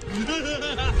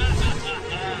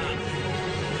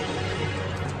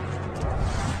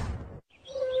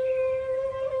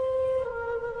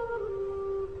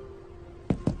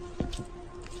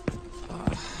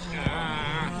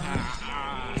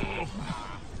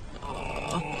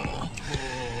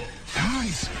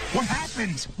 Guys, what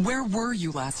happened? Where were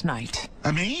you last night?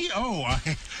 Me? Oh,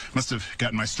 I must have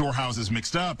gotten my storehouses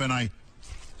mixed up, and I...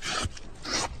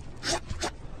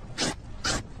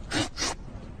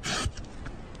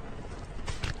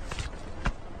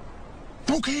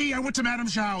 Okay, I went to Madame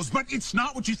Zhao's, but it's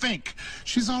not what you think.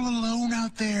 She's all alone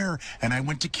out there, and I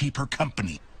went to keep her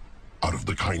company. Out of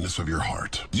the kindness of your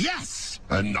heart. Yes!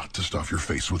 And not to stuff your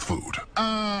face with food.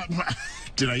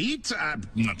 Did I eat? I'm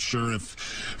not sure if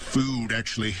food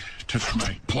actually touched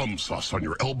my... Plum sauce on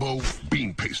your elbow,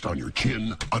 bean paste on your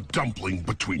chin, a dumpling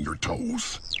between your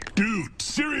toes. Dude,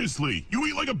 seriously, you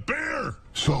eat like a bear!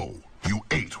 So, you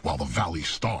ate while the valley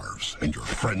starves, and your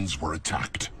friends were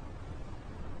attacked.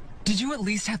 Did you at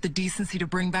least have the decency to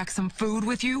bring back some food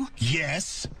with you?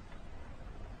 Yes.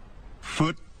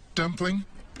 Foot dumpling?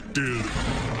 Dude.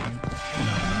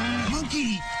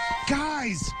 Monkey!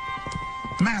 Guys!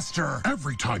 Master!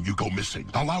 Every time you go missing,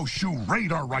 the Lao Shu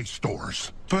raid our rice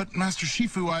stores. But, Master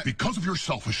Shifu, Because of your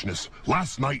selfishness,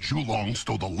 last night Zhulong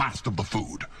stole the last of the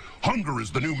food. Hunger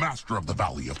is the new master of the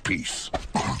Valley of Peace.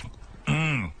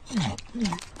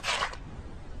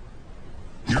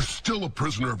 You're still a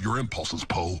prisoner of your impulses,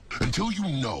 Poe. Until you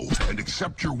know and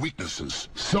accept your weaknesses,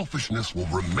 selfishness will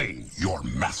remain your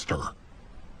master.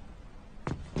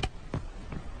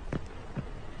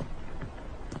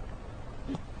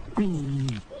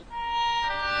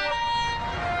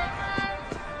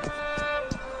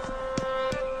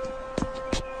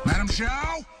 Madame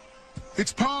Zhao?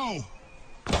 It's Poe!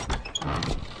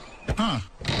 Huh.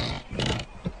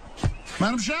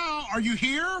 Madame Zhao, are you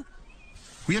here?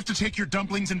 We have to take your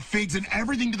dumplings and figs and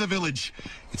everything to the village.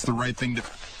 It's the right thing to...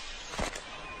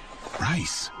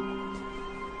 Rice.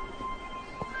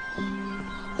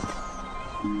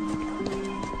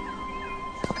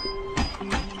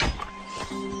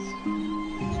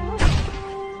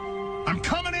 I'm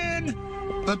coming in!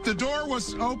 But the door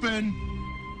was open.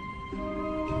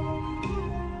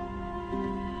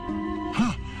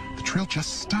 Huh. The trail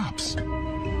just stops.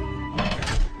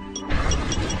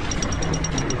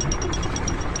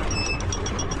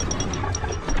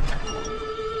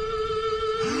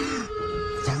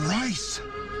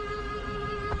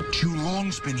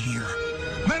 Zhulong's been here.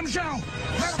 Madame Zhao!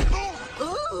 Madame...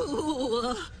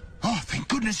 Ooh! Oh, thank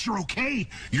goodness you're okay.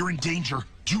 You're in danger.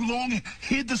 Julong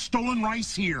hid the stolen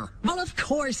rice here. Well, of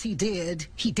course he did.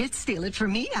 He did steal it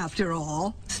from me, after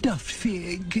all. Stuffed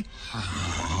fig.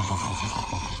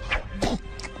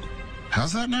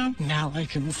 How's that now? Now I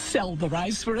can sell the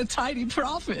rice for a tidy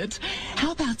profit.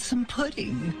 How about some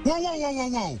pudding? Whoa, whoa, whoa, whoa,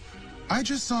 whoa. I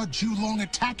just saw Julong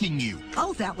attacking you.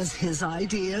 Oh, that was his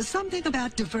idea. Something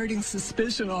about diverting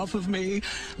suspicion off of me.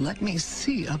 Let me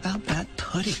see about that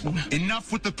pudding.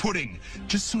 Enough with the pudding.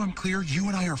 Just so I'm clear, you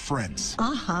and I are friends.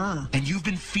 Uh-huh. And you've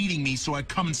been feeding me so I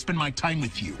come and spend my time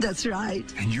with you. That's right.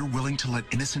 And you're willing to let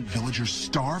innocent villagers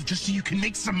starve just so you can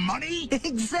make some money?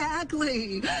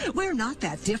 Exactly. We're not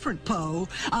that different, Poe.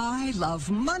 I love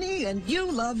money and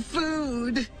you love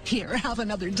food. Here, have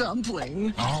another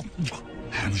dumpling. Oh,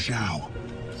 Madame Zhao,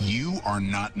 you are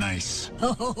not nice.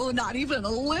 Oh, not even a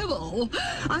little.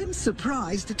 I'm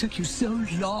surprised it took you so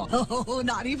long. Oh,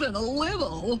 not even a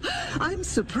little. I'm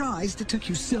surprised it took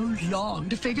you so long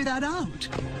to figure that out.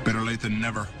 Better late than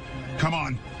never. Come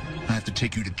on. I have to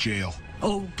take you to jail.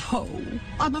 Oh, Poe,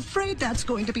 I'm afraid that's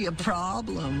going to be a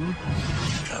problem.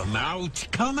 Come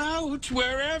out,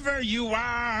 wherever you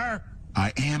are.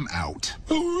 I am out.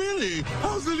 Oh, really?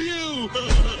 How's of you?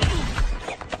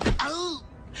 Oh.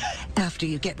 After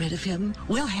you get rid of him,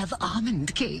 we'll have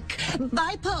almond cake.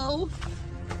 Bye, Poe.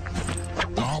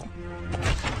 Oh.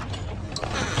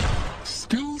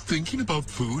 Still thinking about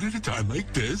food at a time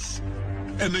like this?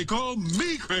 And they call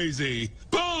me crazy.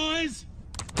 Boys!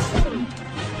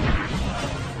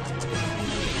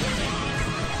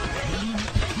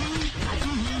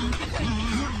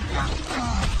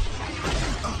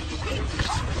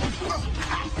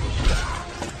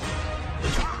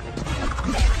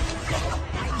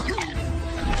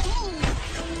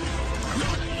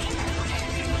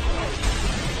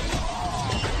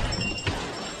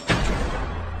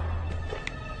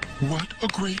 What a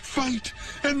great fight!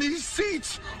 And these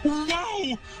seats!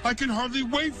 Wow! I can hardly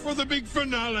wait for the big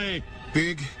finale!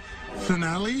 Big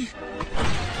finale?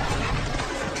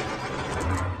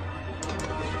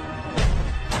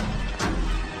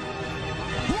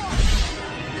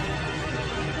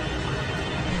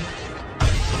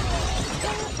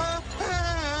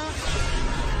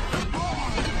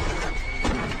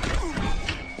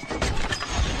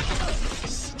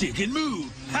 Stick and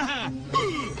move! Ha ha!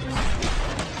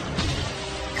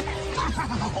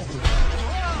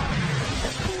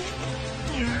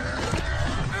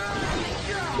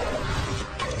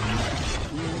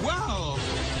 Wow!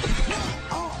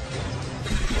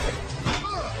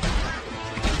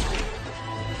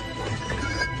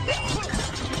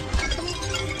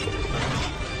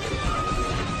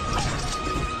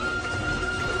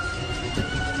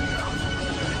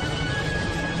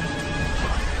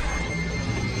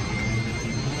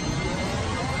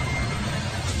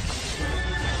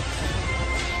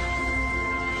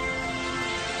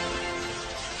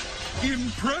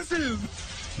 Impressive!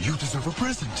 You deserve a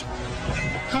present.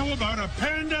 How about a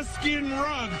panda skin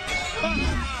rug?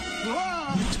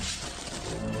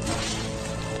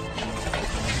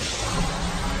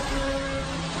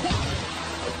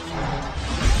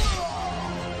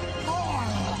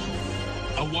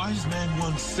 A wise man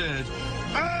once said,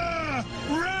 "Ah,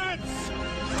 rats!"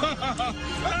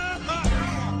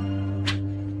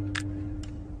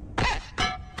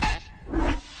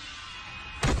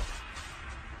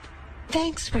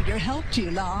 Thanks for your help,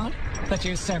 Julong, but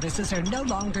your services are no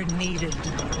longer needed.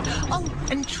 Oh,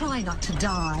 and try not to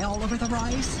die all over the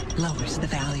rice. Lowers the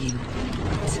value.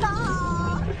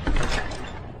 Ta!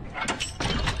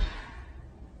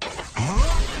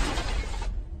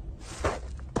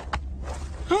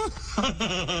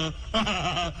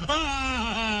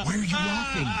 Why are you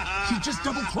laughing? She just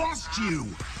double-crossed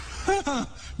you.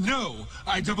 No,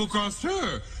 I double-crossed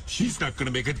her. She's not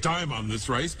gonna make a dime on this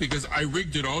rice because I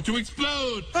rigged it all to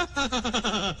explode.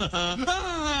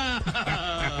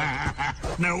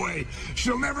 No way.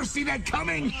 She'll never see that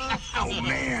coming. Oh,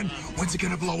 man. When's it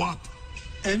gonna blow up?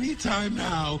 Anytime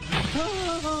now.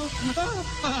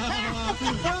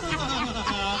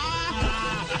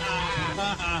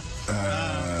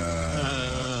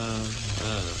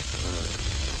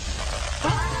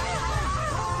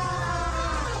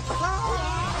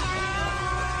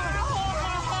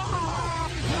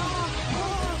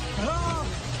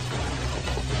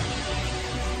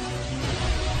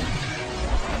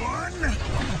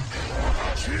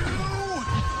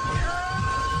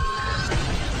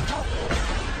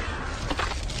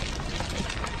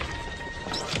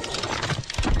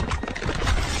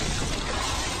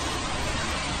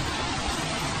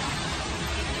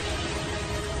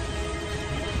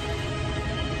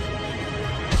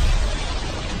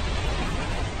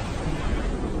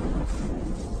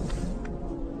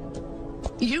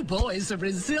 You boys are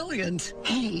resilient.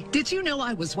 Hey, did you know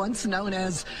I was once known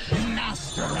as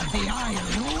Master of the Iron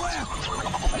Whip?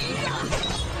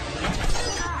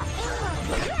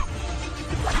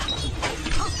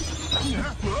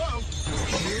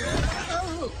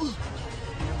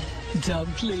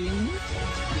 Dumpling?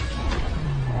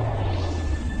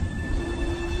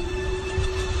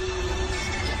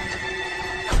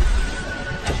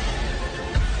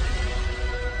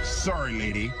 Sorry,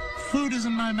 lady. Food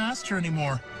isn't my master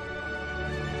anymore.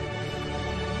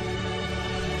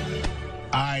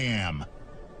 I am.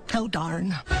 Oh,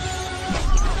 darn.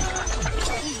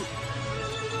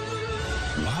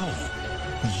 Wow,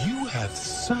 you have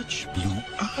such blue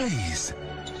eyes.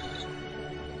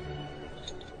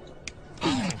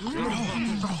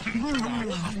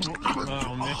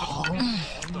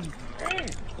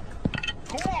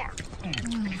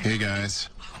 Hey, guys.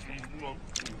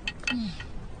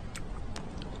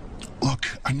 Look,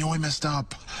 I know I messed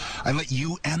up. I let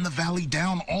you and the valley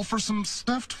down, all for some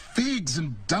stuffed figs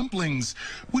and dumplings,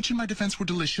 which in my defense were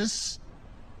delicious.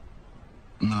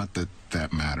 Not that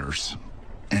that matters.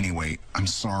 Anyway, I'm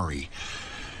sorry.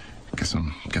 Guess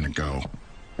I'm gonna go.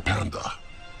 Panda.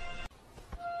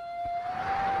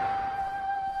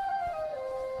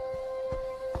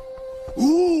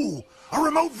 Ooh! A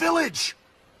remote village!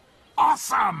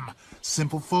 Awesome!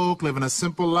 Simple folk living a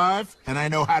simple life, and I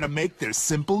know how to make their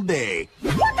simple day.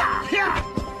 What the? Yeah!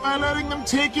 By letting them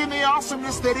take in the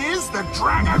awesomeness that is the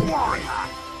Dragon Warrior!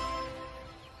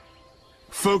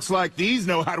 Folks like these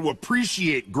know how to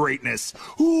appreciate greatness.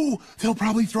 Ooh, they'll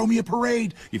probably throw me a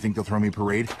parade. You think they'll throw me a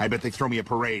parade? I bet they throw me a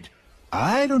parade.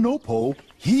 I don't know, Poe.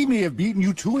 He may have beaten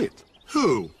you to it.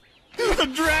 Who?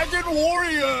 The Dragon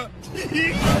Warrior!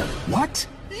 What?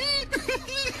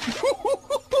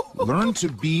 Learn to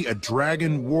be a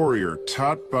dragon warrior,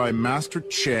 taught by Master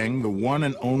Cheng, the one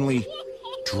and only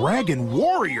Dragon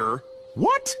Warrior?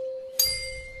 What?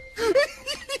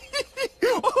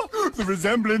 The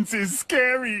resemblance is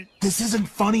scary. This isn't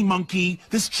funny, monkey.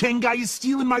 This Cheng guy is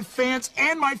stealing my fans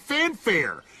and my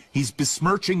fanfare. He's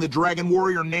besmirching the Dragon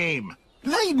Warrior name.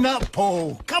 Lighten up,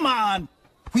 Poe. Come on.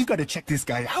 We've got to check this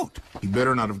guy out. He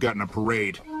better not have gotten a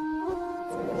parade.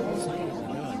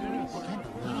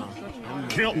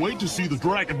 Can't wait to see the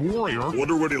Dragon Warrior.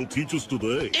 Wonder what he'll teach us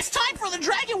today. It's time for the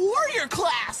Dragon Warrior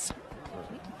class!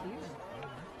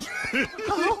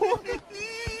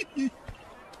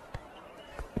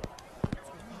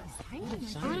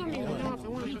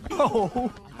 Oh.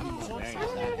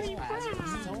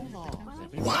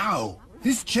 Wow,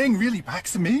 this Cheng really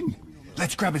packs him in.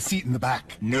 Let's grab a seat in the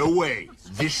back. No way.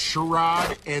 This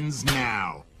charade ends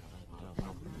now.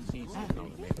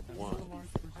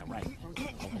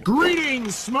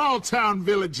 Greetings, small-town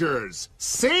villagers.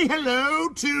 Say hello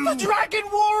to... The Dragon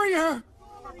Warrior!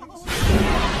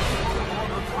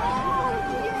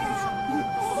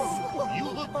 You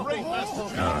look great, Master.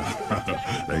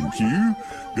 Thank you.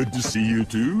 Good to see you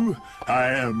too. I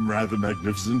am rather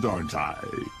magnificent, aren't I?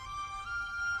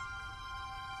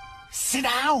 Sit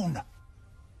down!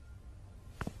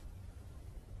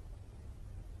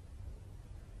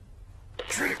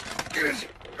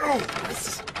 Oh, this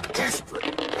is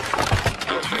desperate.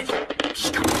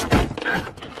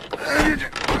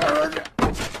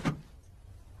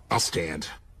 I'll stand.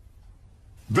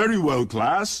 Very well,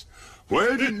 class.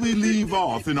 Where did we leave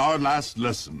off in our last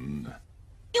lesson?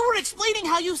 You were explaining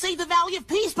how you saved the Valley of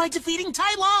Peace by defeating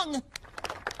Tai Lung.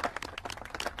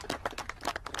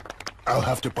 I'll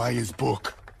have to buy his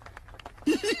book.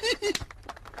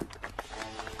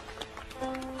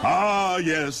 Ah,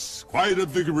 yes, quite a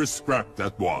vigorous scrap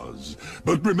that was.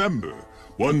 But remember,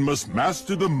 one must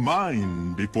master the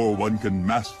mind before one can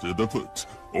master the foot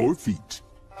or feet.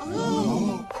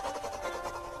 Ooh.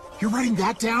 You're writing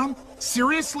that down?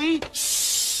 Seriously?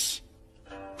 Shh!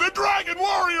 The Dragon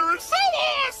Warrior is so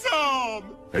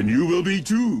awesome! And you will be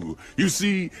too. You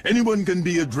see, anyone can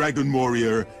be a Dragon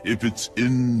Warrior if it's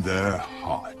in their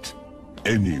heart.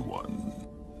 Anyone.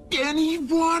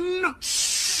 Anyone?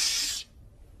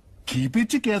 Keep it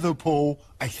together, Poe.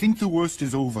 I think the worst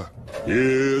is over.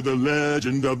 Hear the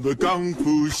legend of the Kung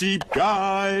Fu Sheep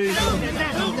Guy.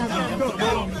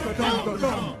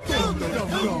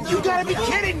 You gotta be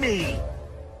kidding me!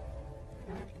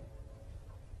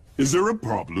 Is there a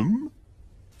problem?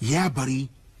 Yeah, buddy.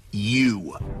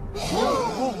 You.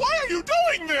 Why are you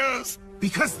doing this?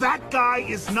 Because that guy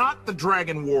is not the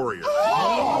Dragon Warrior.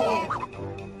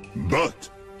 But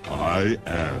I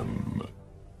am.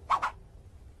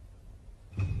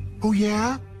 Oh,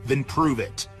 yeah? Then prove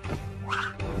it.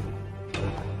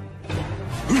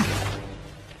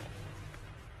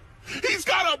 He's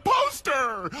got a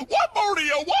poster! What more do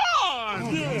you want?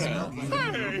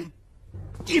 Hey.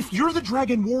 If you're the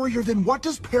Dragon Warrior, then what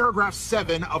does paragraph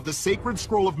 7 of the Sacred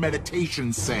Scroll of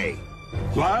Meditation say?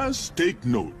 Class, take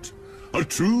note. A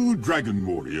true Dragon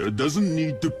Warrior doesn't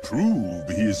need to prove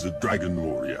he's a Dragon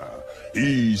Warrior.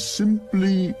 He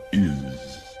simply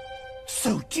is.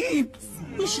 So deep.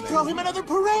 We should throw him another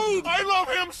parade. I love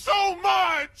him so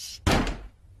much!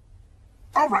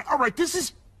 All right, this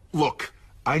is... Look,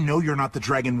 I know you're not the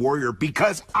Dragon Warrior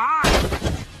because I...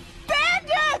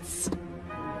 Bandits!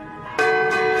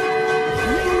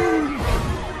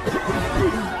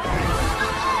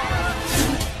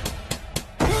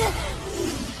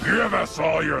 Give us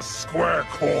all your square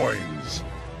coins.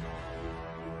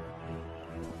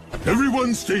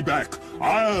 Everyone stay back.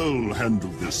 I'll handle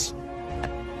this.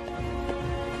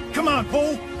 Come on,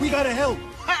 Paul. We gotta help.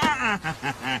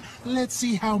 Let's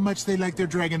see how much they like their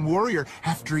Dragon Warrior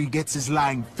after he gets his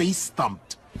lying face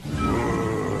thumped.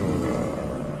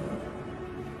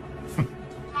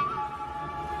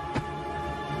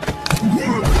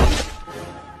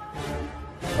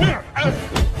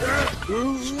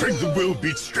 Strength of will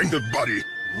beats strength of body.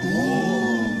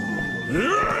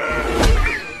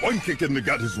 One kick in the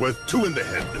gut is worth 2 in the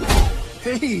head.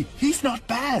 Hey, he's not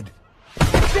bad.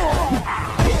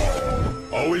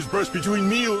 Always brush between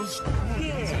meals.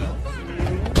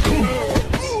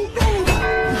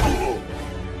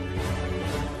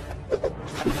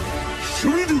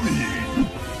 Shooby-dooby.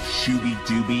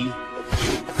 Shooby-dooby.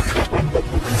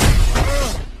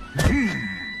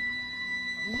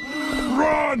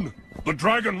 Run! The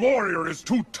Dragon Warrior is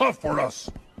too tough for us.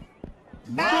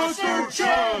 Master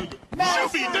Chang!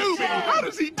 Shooby-dooby! How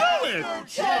does he do it?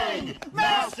 Chang!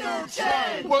 Master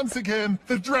Chang! Once again,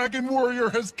 the Dragon Warrior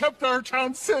has kept our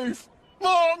town safe.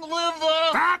 Long live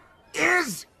the... That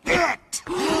is it!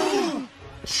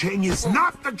 Chang is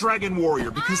not the Dragon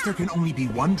Warrior because there can only be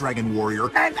one Dragon Warrior,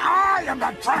 and I am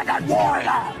the Dragon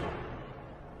Warrior!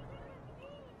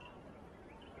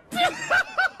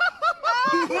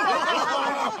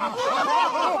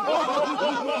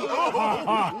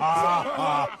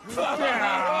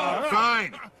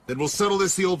 Fine. Then we'll settle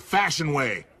this the old-fashioned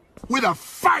way. With a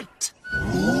fight!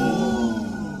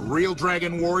 Real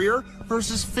Dragon Warrior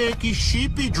versus fakey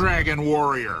sheepy Dragon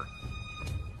Warrior.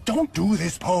 Don't do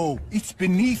this, Poe. It's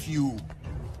beneath you.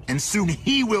 And soon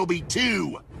he will be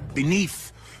too.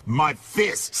 Beneath my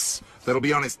fists. That'll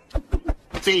be on his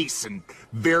face and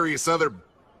various other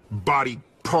body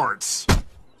parts.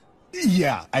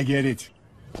 Yeah, I get it.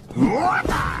 Oh,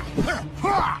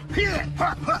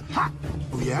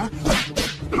 yeah?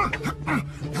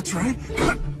 That's right.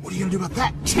 What are you gonna do about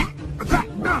that?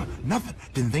 Nothing.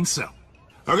 Didn't think so.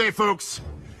 Okay, folks.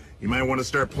 You might want to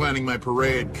start planning my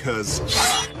parade, cause...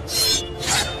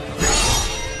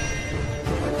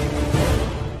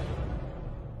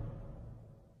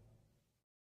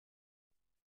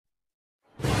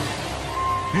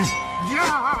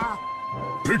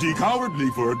 Pretty cowardly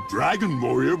for a Dragon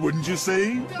Warrior, wouldn't you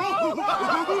say?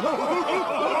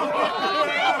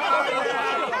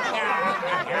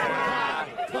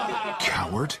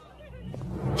 Coward?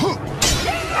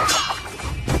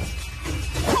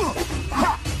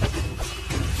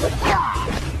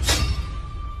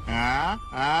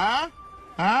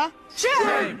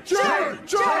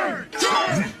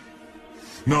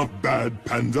 Not bad,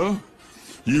 Panda.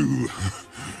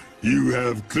 You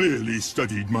have clearly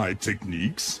studied my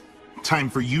techniques.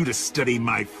 Time for you to study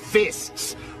my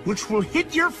fists, which will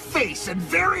hit your face and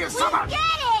various other... Get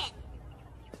it!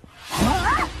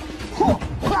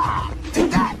 Take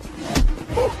that!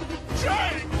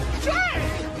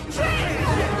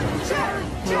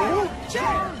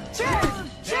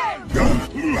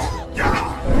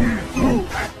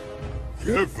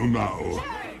 Careful now.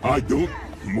 I don't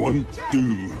want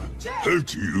to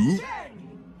hurt you.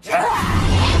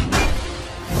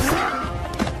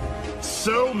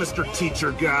 So, Mr.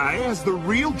 Teacher Guy, as the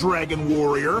real Dragon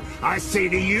Warrior, I say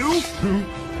to you...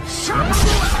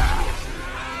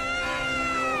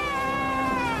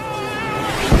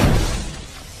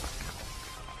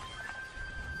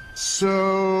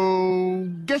 So,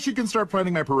 guess you can start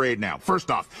planning my parade now.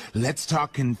 First off, let's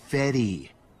talk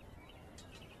confetti.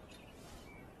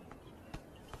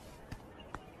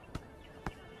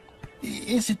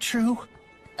 Is it true?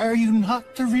 Are you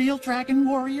not the real Dragon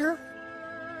Warrior?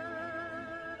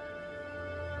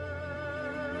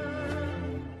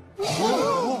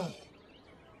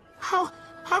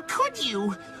 How could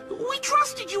you? We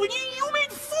trusted you and you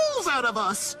made fools out of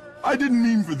us! I didn't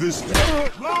mean for this.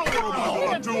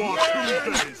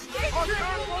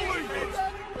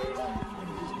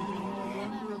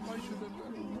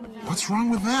 What's wrong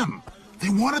with them? They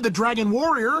wanted the Dragon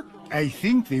Warrior, I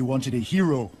think they wanted a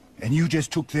hero, and you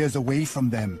just took theirs away from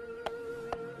them.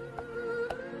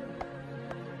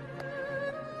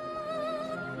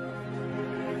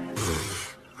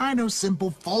 I know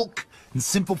simple folk, and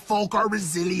simple folk are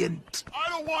resilient. I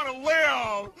don't want to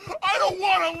live! I don't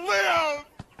want to live!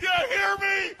 You hear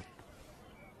me?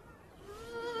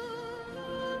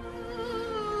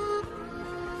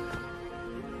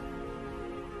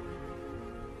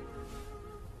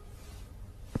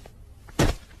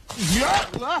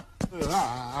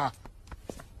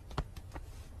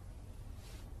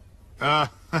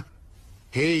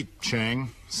 Hey, Chang.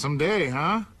 Someday,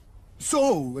 huh?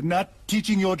 So, not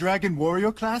teaching your Dragon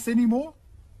Warrior class anymore?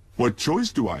 What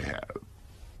choice do I have?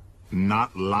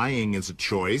 Not lying is a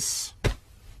choice.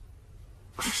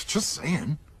 Just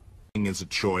saying. Is a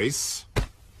choice.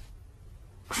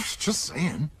 Just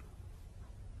saying.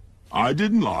 I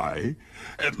didn't lie.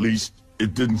 At least,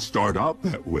 it didn't start out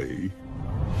that way.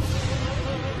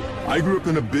 I grew up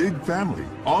in a big family.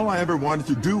 All I ever wanted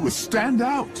to do was stand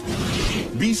out.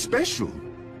 Be special.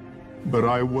 But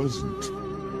I wasn't.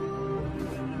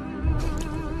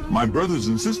 My brothers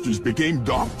and sisters became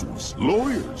doctors,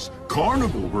 lawyers,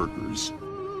 carnival workers.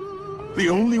 The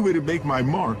only way to make my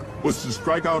mark was to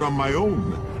strike out on my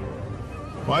own.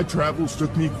 My travels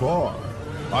took me far.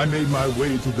 I made my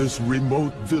way to this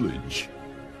remote village.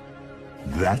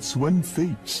 That's when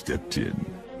fate stepped in.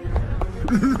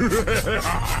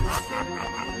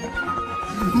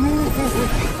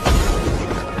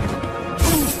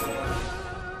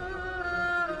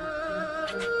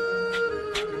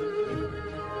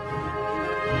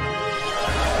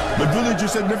 The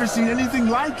villagers had never seen anything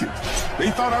like it. They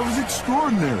thought I was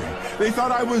extraordinary. They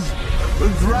thought I was a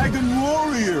dragon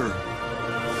warrior.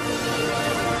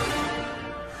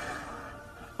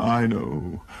 I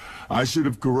know. I should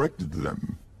have corrected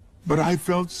them. But I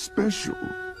felt special.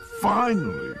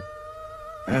 Finally.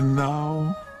 And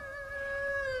now...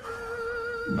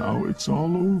 Now it's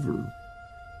all over.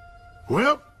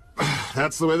 Well,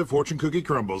 that's the way the fortune cookie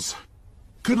crumbles.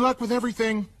 Good luck with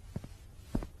everything.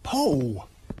 Poe!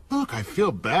 Look, I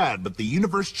feel bad, but the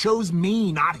universe chose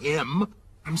me, not him.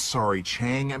 I'm sorry,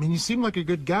 Chang. I mean, you seem like a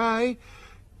good guy.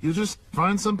 You'll just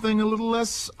find something a little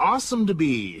less awesome to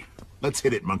be. Let's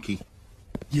hit it, monkey.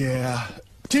 Yeah.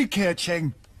 Take care,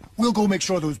 Cheng. We'll go make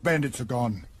sure those bandits are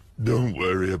gone. Don't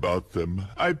worry about them.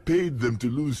 I paid them to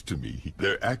lose to me.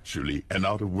 They're actually an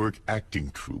out-of-work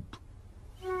acting troupe.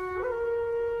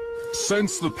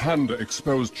 Since the Panda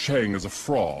exposed Cheng as a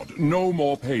fraud, no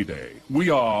more payday. We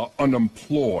are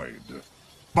unemployed.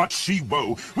 But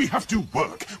Shiwo, we have to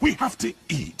work. We have to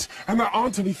eat. And there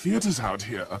aren't any theaters out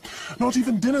here. Not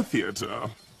even dinner theater.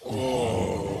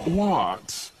 Oh.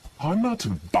 What? I'm not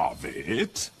above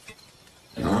it.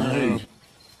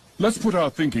 Let's put our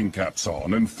thinking caps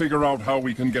on and figure out how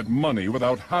we can get money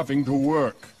without having to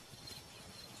work.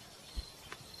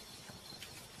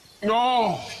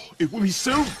 Oh, it would be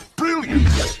so brilliant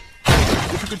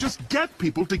if we could just get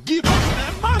people to give us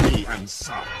their money and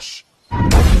such.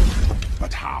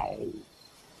 But how?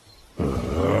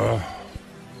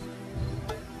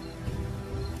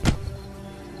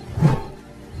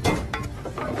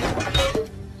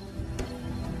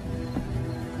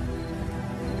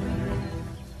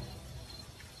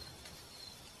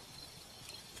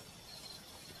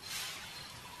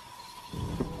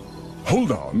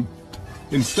 Hold on.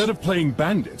 Instead of playing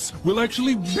bandits, we'll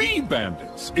actually be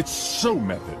bandits. It's so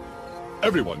method.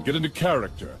 Everyone, get into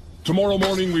character. Tomorrow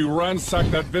morning, we ransack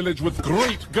that village with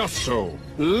great gusto.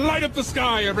 Light up the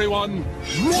sky, everyone!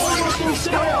 Light up the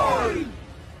sky!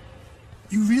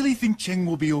 You really think Cheng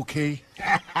will be okay?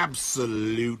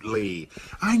 Absolutely.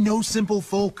 I know simple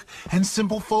folk, and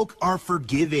simple folk are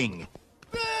forgiving.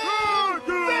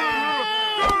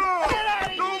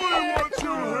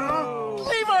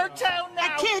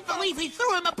 I can't believe he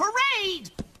threw him a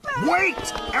parade!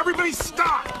 Wait! Everybody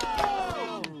stop!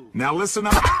 Now listen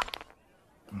up.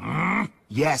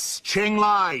 Yes, Cheng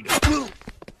lied.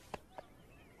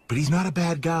 But he's not a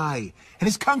bad guy. And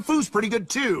his kung fu's pretty good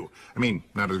too. I mean,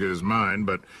 not as good as mine,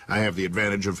 but I have the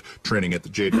advantage of training at the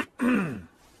Jade.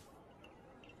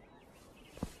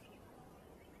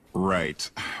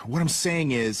 Right. What I'm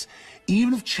saying is,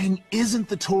 even if Cheng isn't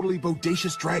the totally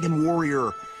bodacious dragon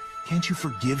warrior, can't you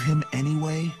forgive him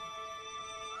anyway?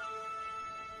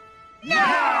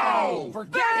 No!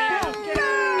 Forget him!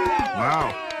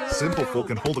 Wow. Simple folk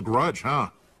can hold a grudge, huh?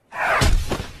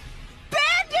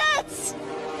 Bandits!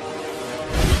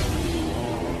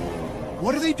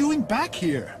 What are they doing back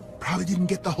here? Probably didn't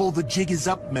get the whole "the jig is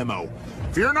up" memo.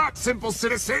 Fear not, simple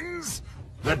citizens!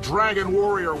 The Dragon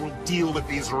Warrior will deal with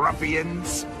these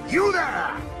ruffians. You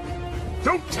there!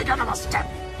 Don't take another step!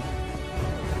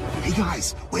 Hey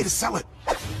guys, way to sell it.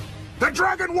 The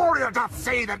Dragon Warrior doth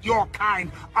say that your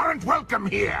kind aren't welcome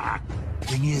here.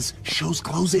 Thing is, show's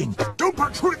closing. Don't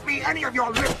protrude me any of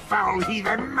your lip, foul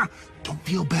heathen. Don't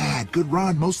feel bad. Good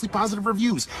run, mostly positive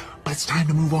reviews. But it's time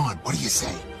to move on. What do you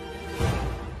say?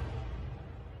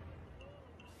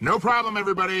 No problem,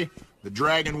 everybody. The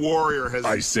Dragon Warrior has...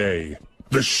 I say,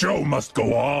 the show must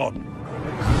go on.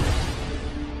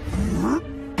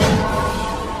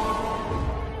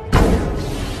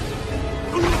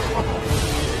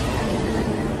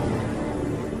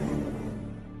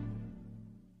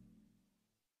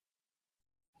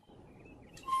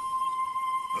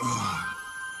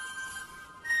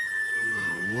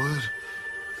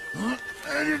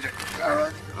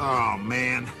 Oh,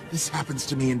 man. This happens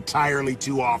to me entirely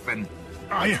too often.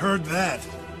 I heard that.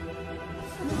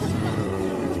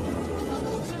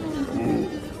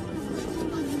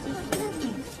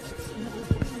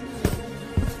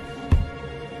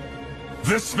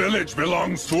 This village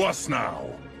belongs to us now.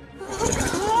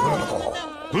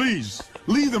 Please,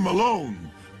 leave them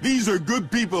alone. These are good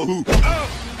people who...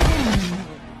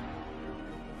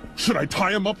 Should I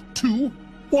tie him up too?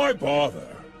 Why bother?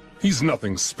 He's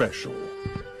nothing special.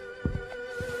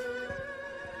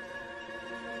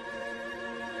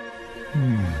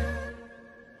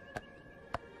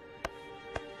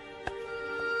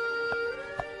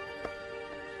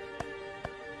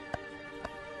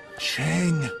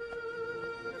 Chang.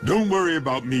 Don't worry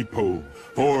about me, Po.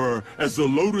 For as the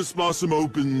lotus blossom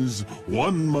opens,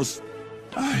 one must...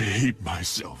 I hate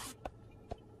myself.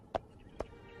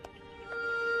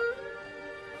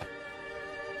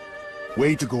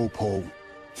 Way to go, Po.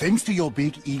 Thanks to your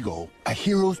big ego, a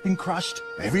hero's been crushed,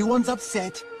 everyone's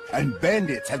upset, and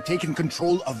bandits have taken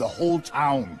control of the whole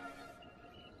town.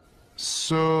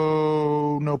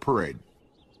 So... no parade.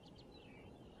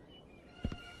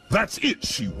 That's it,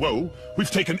 Shi-Wo.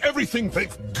 We've taken everything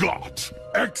they've got.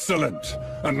 Excellent.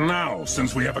 And now,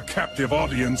 since we have a captive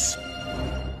audience...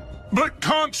 But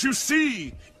can't you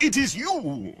see? It is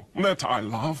you that I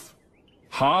love.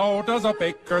 How does a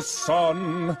baker's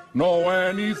son know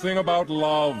anything about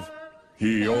love?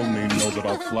 He only knows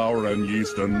about flour and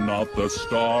yeast and not the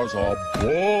stars above.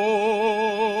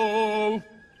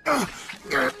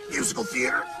 Musical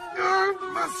theater.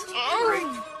 Must break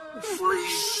free.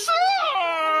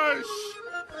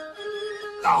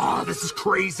 Oh, this is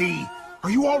crazy. Are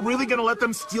you all really gonna let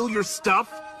them steal your stuff?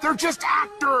 They're just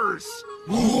actors!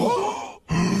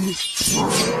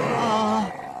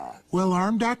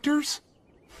 Well-armed actors?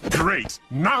 Great.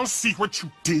 Now see what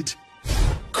you did.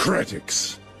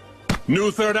 Critics.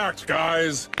 New third act,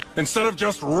 guys. Instead of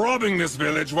just robbing this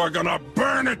village, we're gonna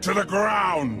burn it to the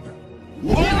ground.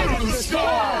 Light up the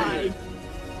sky!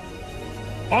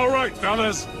 All right,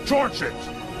 fellas, torch it.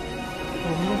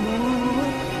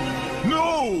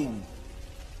 No!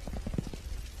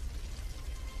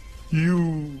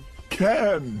 You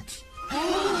can't.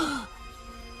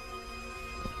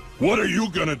 What are you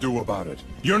gonna do about it?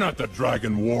 You're not the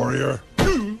Dragon Warrior.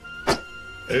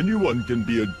 Anyone can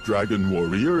be a Dragon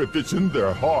Warrior if it's in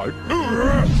their heart.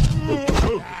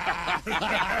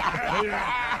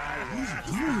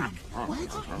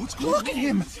 Look at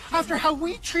him! After how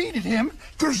we treated him!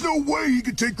 There's no way he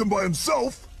could take them by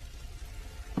himself!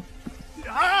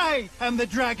 I am the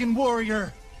Dragon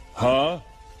Warrior! Huh?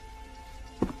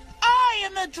 I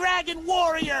am the Dragon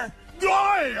Warrior!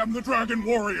 I am the Dragon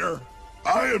Warrior!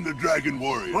 I am the Dragon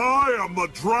Warrior! I am the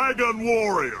Dragon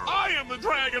Warrior! I am the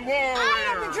Dragon Warrior! I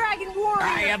am the Dragon Warrior!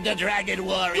 I am the Dragon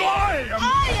Warrior!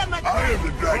 I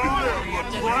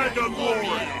am the Dragon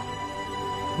Warrior!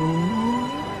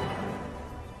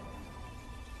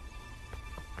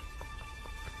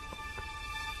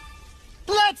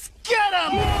 Let's get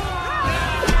him!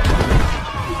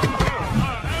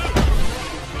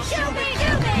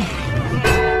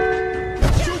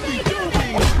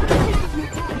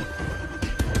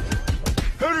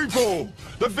 Hurry, Bo!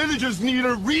 The villagers need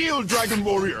a real Dragon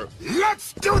Warrior!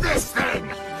 Let's do this thing!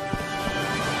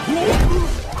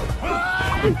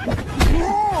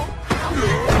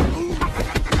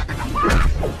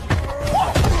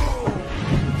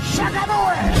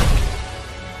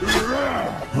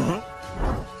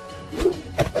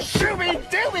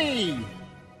 Shooby-dooby!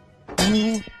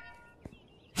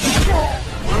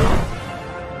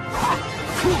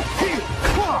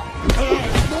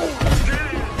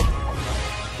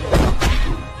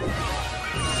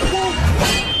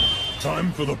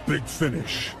 Time for the big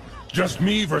finish. Just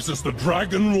me versus the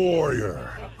Dragon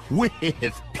Warrior. With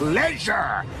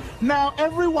pleasure! Now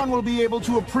everyone will be able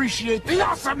to appreciate the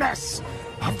awesomeness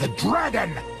of the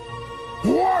Dragon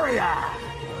Warrior!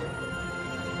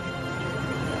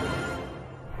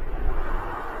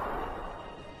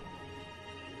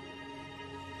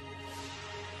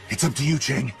 It's up to you,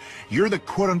 Cheng. You're the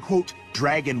quote-unquote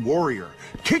Dragon Warrior.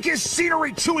 Kick his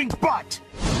scenery-chewing butt!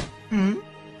 Hmm?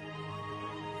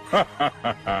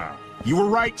 You were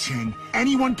right, Cheng.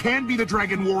 Anyone can be the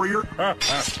Dragon Warrior.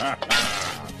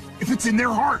 If it's in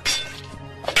their heart.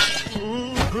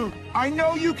 I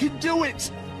know you can do it!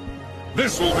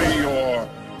 This will be your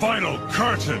final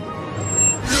curtain.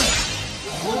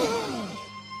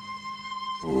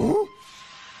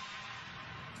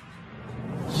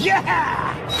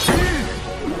 Yeah!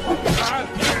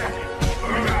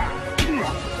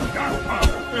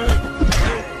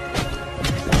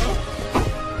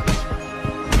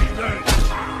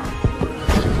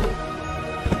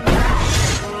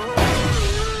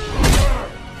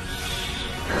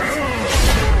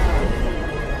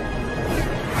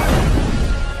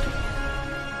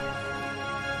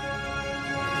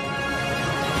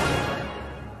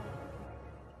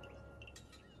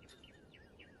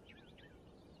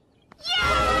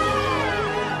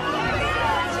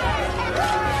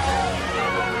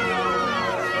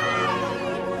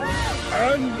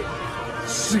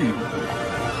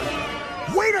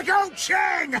 Way to go,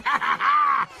 Cheng!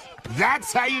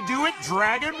 That's how you do it,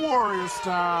 Dragon Warrior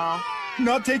style.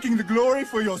 Not taking the glory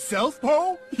for yourself,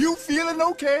 Po? You feeling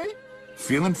okay?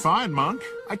 Feeling fine, Monk.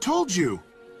 I told you.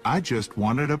 I just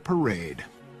wanted a parade.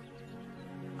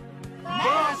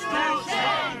 Master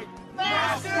Cheng!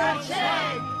 Master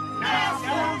Cheng!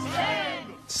 Master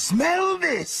Cheng! Smell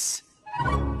this!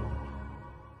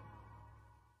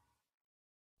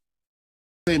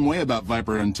 Same way about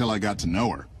Viper until I got to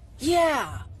know her.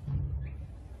 Yeah.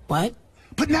 What?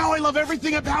 But now I love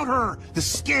everything about her. The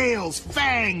scales,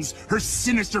 fangs, her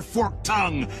sinister forked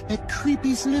tongue, that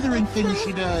creepy slithering thing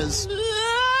she does.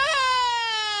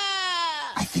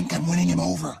 I think I'm winning him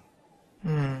over.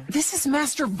 This is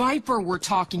Master Viper we're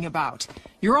talking about.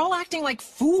 You're all acting like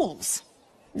fools.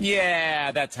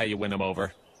 Yeah, that's how you win him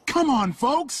over. Come on,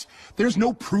 folks. There's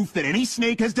no proof that any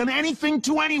snake has done anything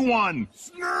to anyone.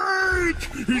 Snake!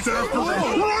 He's after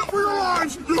me! Run for your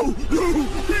lives! No!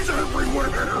 He's everywhere!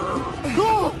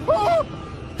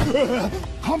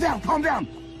 Calm down, calm down.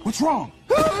 What's wrong?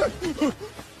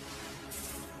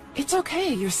 It's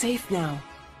okay, you're safe now.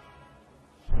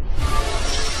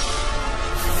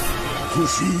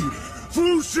 Fushi!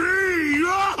 Fushi!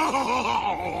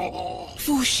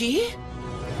 Fushi?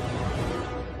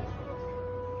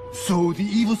 So the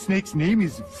evil snake's name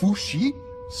is Fushi?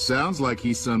 Sounds like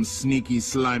he's some sneaky,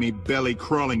 slimy,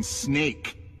 belly-crawling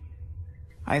snake.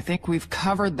 I think we've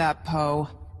covered that, Po.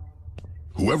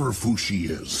 Whoever Fushi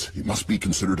is, he must be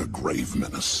considered a grave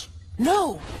menace.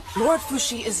 No! Lord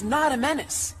Fushi is not a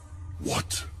menace.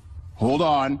 What? Hold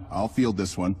on, I'll field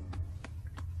this one.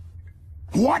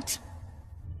 What?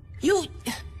 You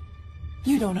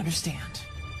don't understand.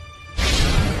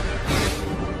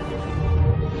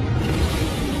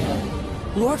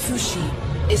 Lord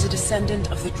Fushi is a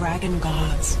descendant of the dragon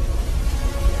gods.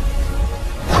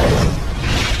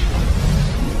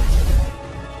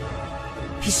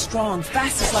 He's strong,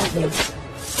 fast as lightning.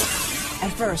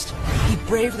 At first, he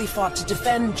bravely fought to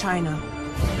defend China.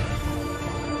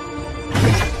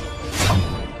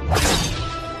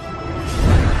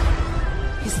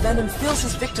 His venom fills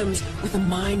his victims with a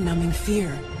mind-numbing fear.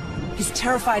 His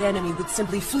terrified enemy would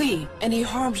simply flee, and he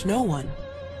harmed no one.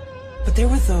 But there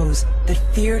were those that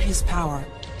feared his power.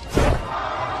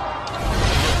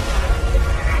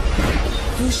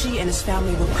 Fushi and his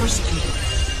family were persecuted.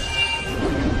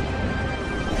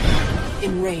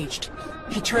 Enraged,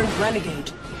 he turned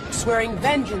renegade, swearing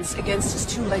vengeance against his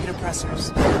two-legged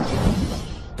oppressors.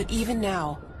 But even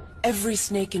now, every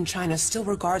snake in China still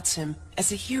regards him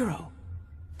as a hero.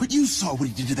 But you saw what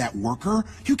he did to that worker.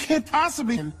 You can't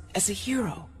possibly... Him as a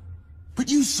hero. But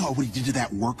you saw what he did to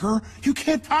that worker. You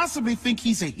can't possibly think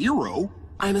he's a hero.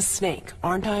 I'm a snake,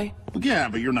 aren't I? Yeah,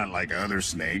 but you're not like other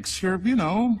snakes. You're, you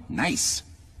know, nice.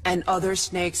 And other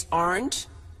snakes aren't?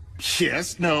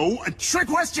 Yes, no, a trick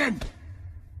question!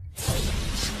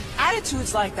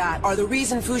 Attitudes like that are the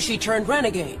reason Fushi turned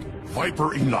renegade.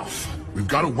 Viper, enough. We've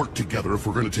got to work together if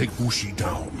we're going to take Fushi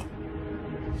down.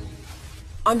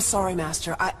 I'm sorry,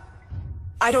 Master.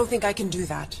 I don't think I can do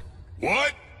that.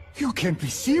 What? You can't be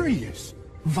serious.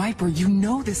 Viper, you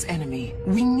know this enemy.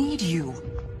 We need you.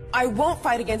 I won't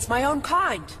fight against my own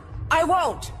kind. I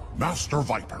won't. Master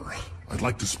Viper, I'd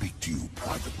like to speak to you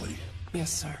privately.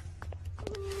 Yes, sir.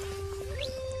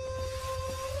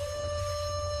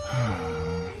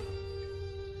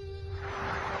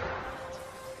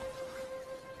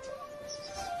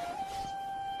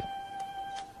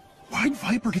 Why'd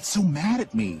Viper get so mad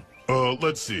at me?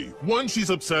 Let's see. One, she's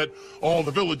upset all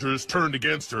the villagers turned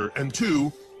against her, and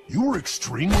two, you were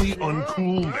extremely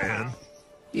uncool, man.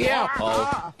 Yeah,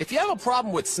 Poe. If you have a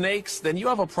problem with snakes, then you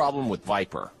have a problem with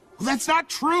Viper. That's not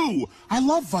true! I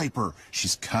love Viper.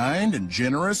 She's kind and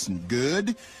generous and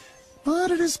good.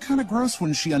 But it is kind of gross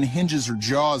when she unhinges her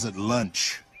jaws at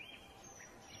lunch.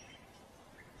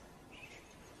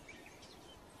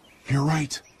 You're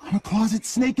right. I'm a closet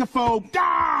snakeophobe.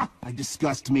 Ah! I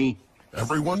disgust me.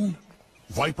 Everyone,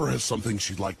 Viper has something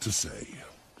she'd like to say.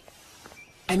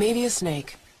 I may be a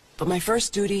snake, but my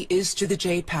first duty is to the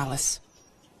Jade Palace.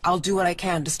 I'll do what I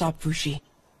can to stop Fushi.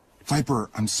 Viper,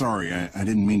 I'm sorry. I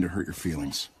didn't mean to hurt your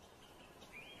feelings.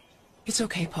 It's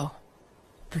okay, Poe.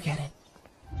 Forget it.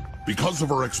 Because of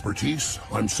her expertise,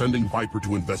 I'm sending Viper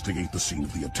to investigate the scene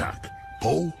of the attack.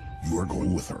 Poe, you are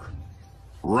going with her.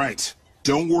 Right.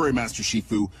 Don't worry, Master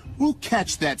Shifu. We'll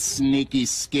catch that snaky,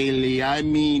 scaly,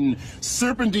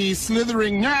 serpenty,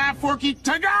 slithering, forky,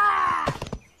 taga!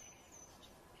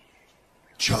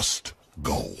 Just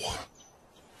go.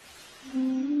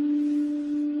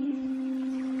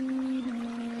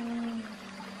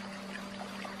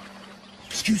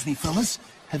 Excuse me, fellas.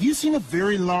 Have you seen a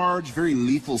very large, very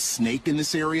lethal snake in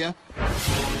this area?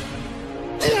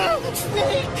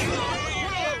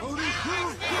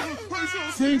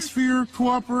 Thanks for your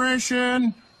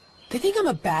cooperation. They think I'm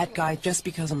a bad guy just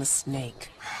because I'm a snake.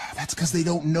 That's because they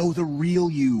don't know the real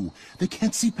you. They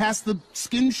can't see past the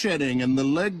skin shedding and the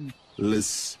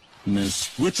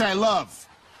leglessness, which I love.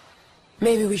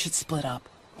 Maybe we should split up.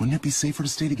 Wouldn't it be safer to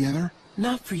stay together?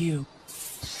 Not for you.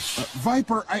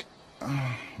 Viper,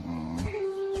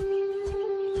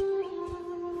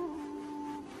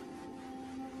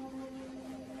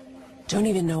 Don't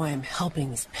even know I'm helping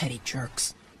these petty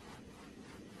jerks.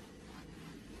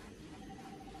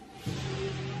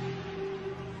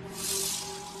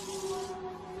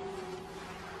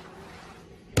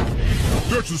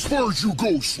 That's as far as you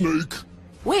go, Snake.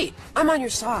 Wait, I'm on your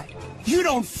side. You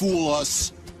don't fool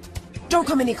us. Don't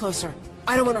come any closer.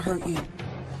 I don't want to hurt you.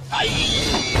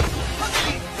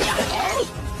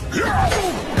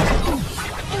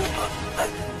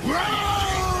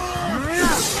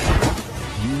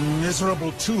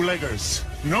 Miserable two-leggers.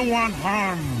 No one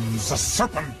harms a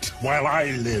serpent while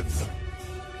I live.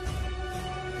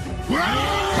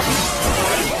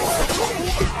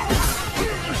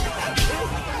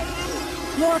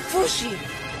 Lord Fushi!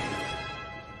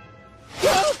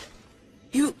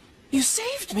 You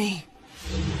saved me!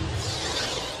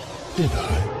 Did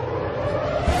I?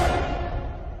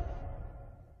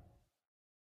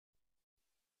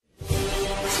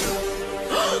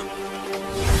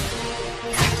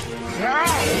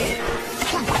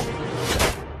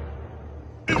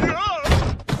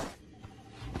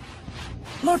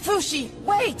 Lord Fushi,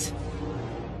 wait!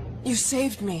 You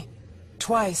saved me.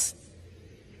 Twice.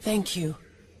 Thank you.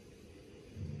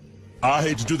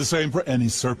 I'd do the same for any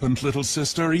serpent, little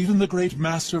sister, even the great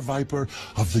Master Viper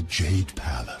of the Jade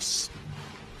Palace.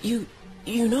 You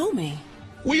know me.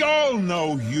 We all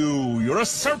know you. You're a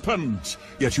serpent.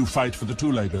 Yet you fight for the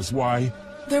two-leggers. Why?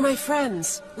 They're my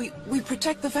friends. We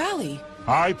protect the valley.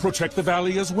 I protect the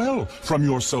valley as well from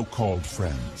your so-called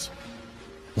friends.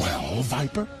 Well,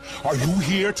 Viper, are you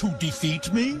here to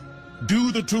defeat me?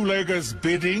 Do the two-leggers'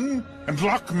 bidding and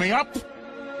lock me up?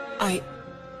 I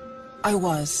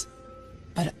was,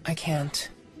 but I can't.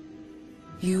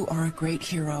 You are a great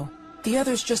hero. The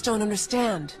others just don't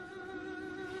understand.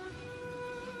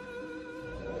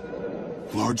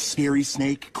 Large scary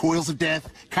snake, coils of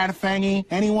death, kind of fangy.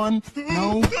 Anyone?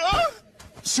 No?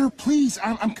 Sir, please,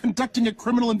 I'm conducting a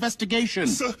criminal investigation.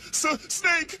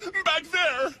 Snake, back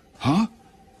there! Huh?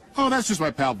 Oh, that's just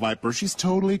my pal Viper. She's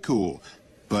totally cool.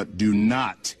 But do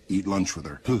not eat lunch with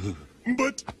her.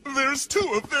 But there's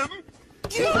two of them.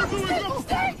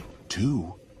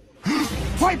 Two?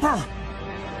 Viper!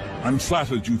 I'm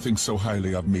flattered you think so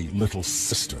highly of me, little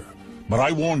sister. But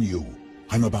I warn you,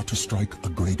 I'm about to strike a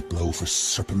great blow for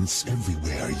serpents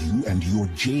everywhere. You and your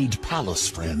Jade Palace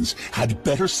friends had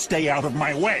better stay out of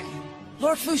my way.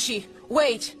 Lord Fushi,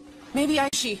 wait. Maybe I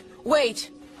can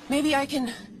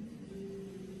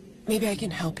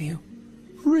help you.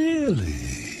 Really?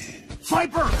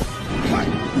 Viper!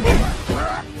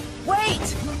 Wait!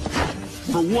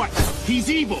 For what? He's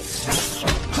evil!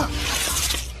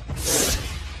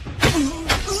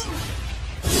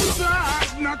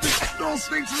 Not that all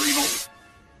snakes are evil!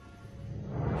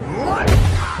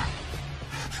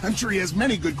 I'm sure he has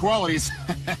many good qualities.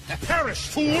 Perish,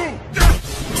 fool!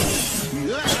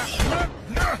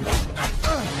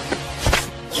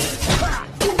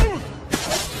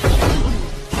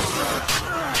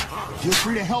 Feel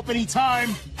free to help any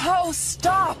time. Oh,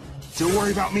 stop! Don't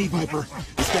worry about me, Viper.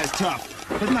 This guy's tough,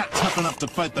 but not tough enough to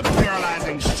fight the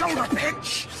paralyzing shoulder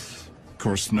pinch.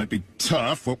 course, might be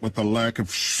tough, what with the lack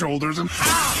of shoulders and...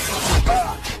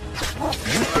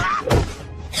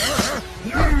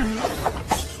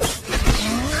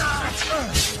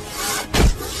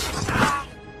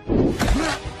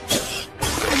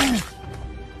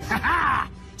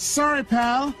 Sorry,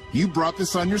 pal. You brought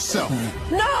this on yourself.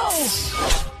 No!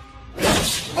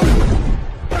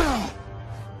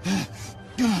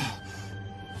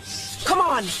 Come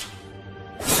on!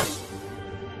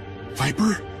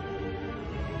 Viper?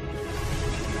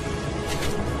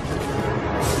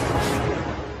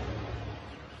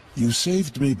 You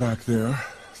saved me back there.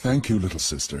 Thank you, little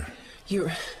sister.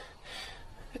 You're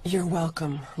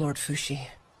welcome, Lord Fushi.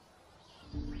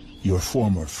 Your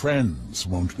former friends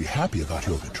won't be happy about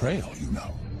your betrayal, you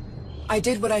know. I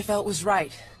did what I felt was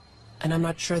right, and I'm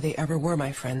not sure they ever were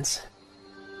my friends.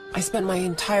 I spent my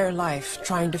entire life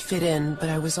trying to fit in, but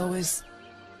I was always...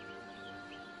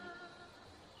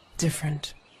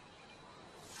 different.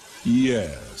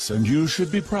 Yes, and you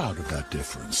should be proud of that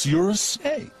difference. You're a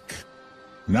snake.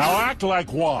 Now act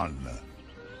like one.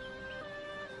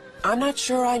 I'm not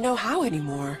sure I know how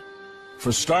anymore.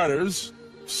 For starters,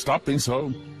 stop being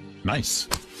so nice.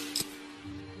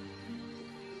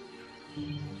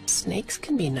 Snakes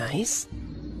can be nice.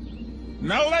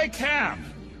 No, they can't.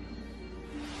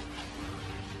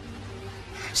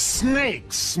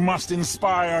 Snakes must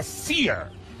inspire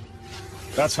fear.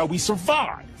 That's how we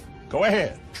survive. Go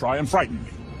ahead, try and frighten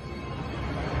me.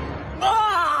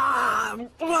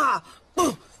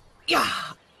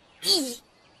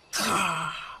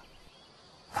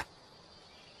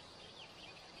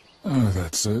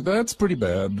 That's pretty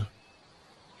bad.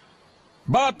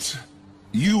 But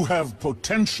you have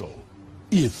potential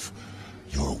if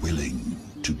you're willing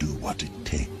to do what it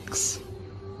takes.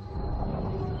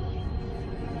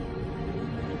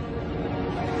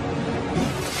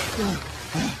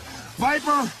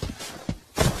 Viper!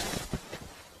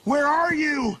 Where are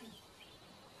you?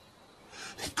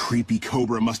 That creepy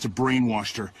cobra must have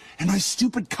brainwashed her, and my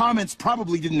stupid comments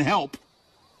probably didn't help.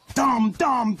 Dumb,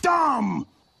 dumb, dumb!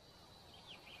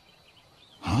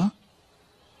 Huh?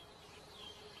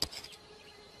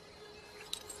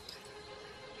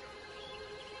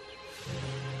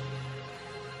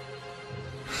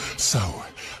 So,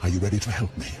 are you ready to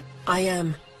help me? I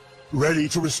am. Ready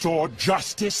to restore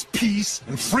justice, peace,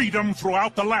 and freedom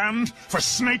throughout the land for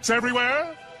snakes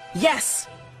everywhere? Yes!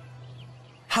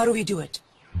 How do we do it?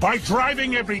 By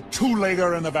driving every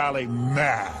two-legger in the valley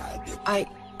mad.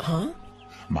 Huh?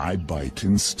 My bite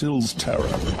instills terror.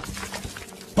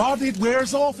 But it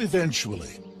wears off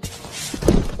eventually.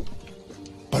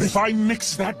 But if I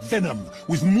mix that venom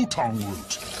with mutong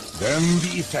root, then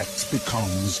the effect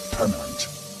becomes permanent.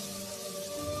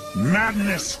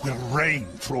 Madness will reign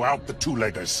throughout the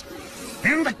two-leggers.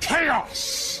 In the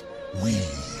chaos, we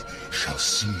shall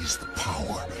seize the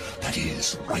power that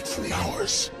is rightfully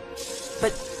ours.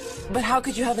 But how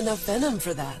could you have enough venom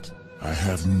for that? I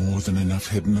have more than enough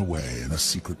hidden away in a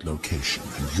secret location,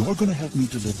 and you're gonna help me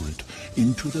deliver it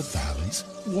into the valley's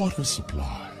water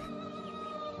supply.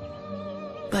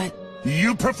 But...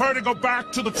 You prefer to go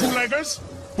back to the two-leggers?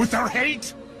 With their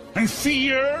hate and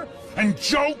fear and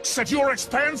jokes at your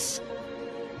expense?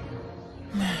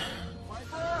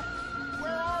 Viper,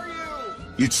 where are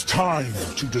you? It's time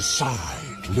to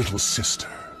decide, little sister.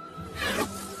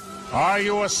 Are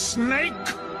you a snake?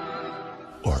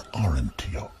 Or aren't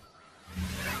you?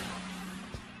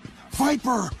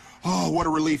 Viper! Oh, what a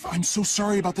relief. I'm so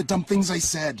sorry about the dumb things I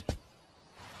said.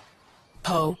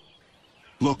 Poe?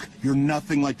 Look, you're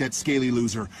nothing like that scaly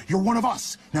loser. You're one of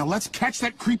us. Now let's catch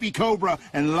that creepy cobra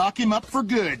and lock him up for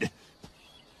good.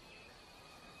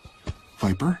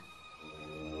 Viper?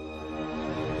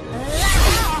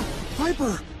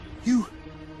 Viper! You...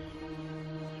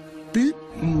 bit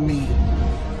me.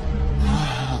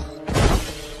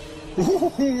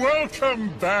 Welcome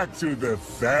back to the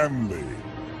family,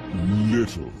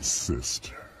 little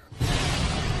sister.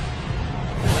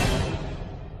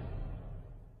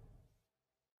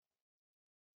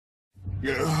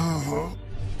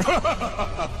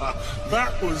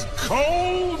 That was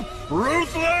cold,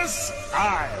 ruthless.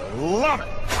 I love it.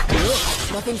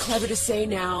 Nothing clever to say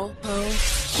now, Poe?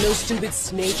 No stupid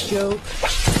snake joke?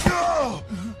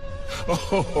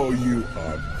 Oh, you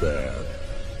are bad.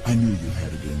 I knew you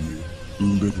had it in you,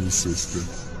 little sister.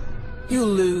 You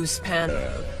lose,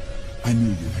 Panda. I knew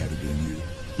you had it in you,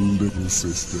 little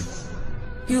sister.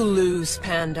 You lose,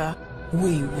 Panda.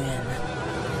 We win.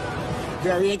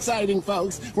 Very exciting,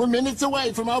 folks. We're minutes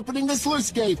away from opening the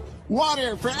sluice gate.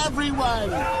 Water for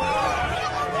everyone!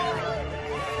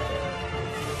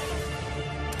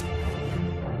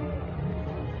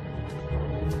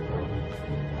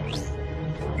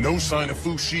 No sign of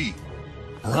Fu Shi.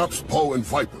 Perhaps Poe and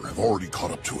Viper have already caught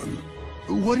up to him.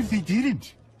 What if they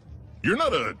didn't? You're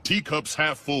not a teacups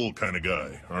half full kind of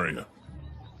guy, are you?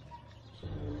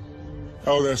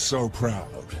 Oh, they're so proud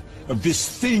of this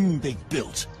thing they've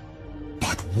built.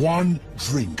 But one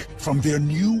drink from their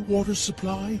new water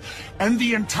supply, and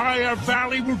the entire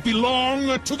valley will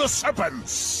belong to the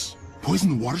serpents.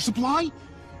 Poison the water supply?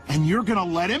 And you're gonna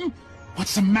let him?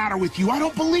 What's the matter with you? I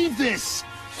don't believe this!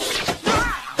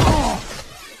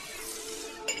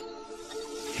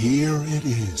 Here it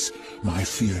is, my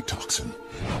fear toxin.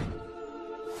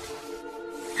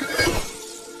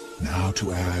 Now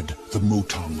to add the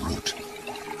mutong root.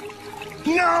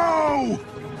 No!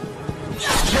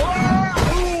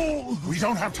 We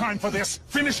don't have time for this.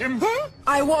 Finish him. Huh?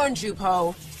 I warned you,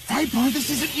 Poe. Viper, this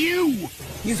isn't you!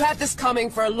 You've had this coming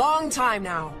for a long time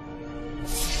now.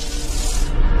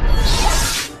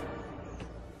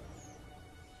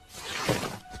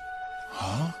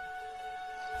 Huh?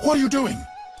 What are you doing?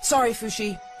 Sorry,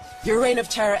 Fushi. Your reign of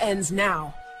terror ends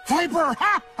now. Viper!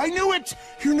 Ha! I knew it!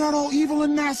 You're not all evil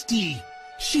and nasty!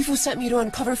 Shifu sent me to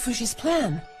uncover Fushi's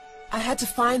plan. I had to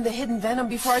find the hidden venom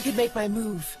before I could make my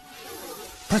move.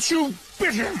 But you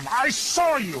bit him! I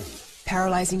saw you!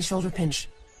 Paralyzing shoulder pinch.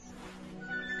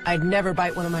 I'd never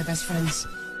bite one of my best friends.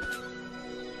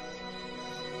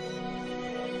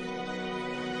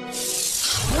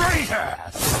 Traitor!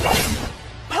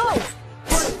 Poe!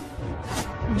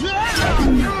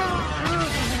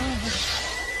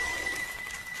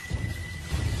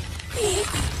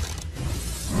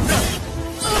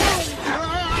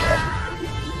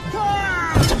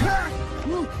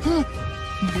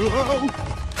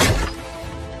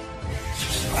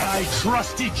 I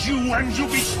trusted you and you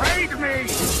betrayed me!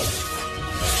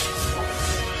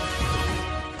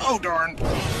 Oh, darn.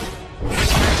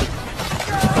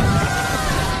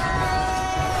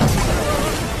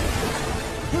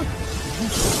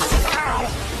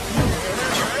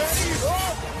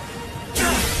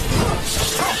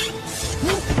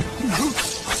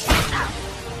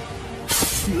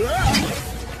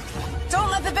 Don't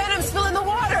let the venom spill in the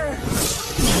water!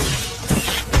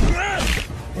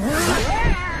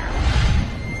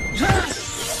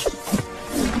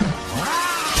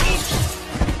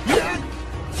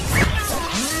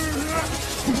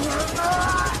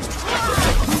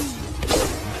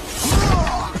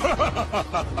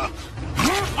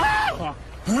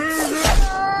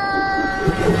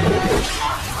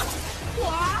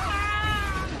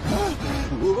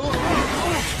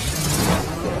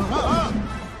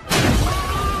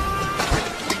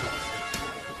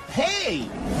 Hey!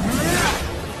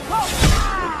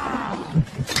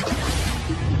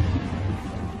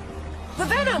 The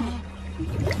venom!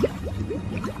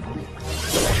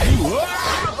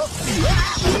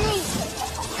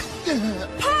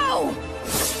 Pow!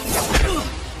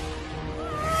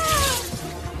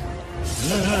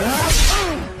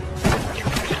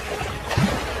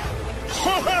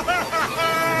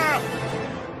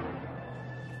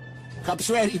 Cup's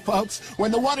ready, folks.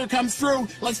 When the water comes through,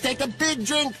 let's take a big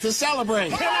drink to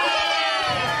celebrate.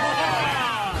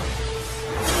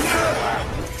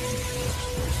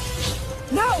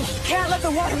 No! Can't let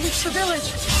the water reach the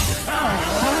village!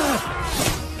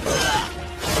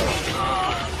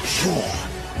 You're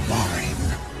mine.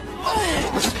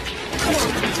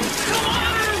 Come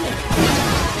on!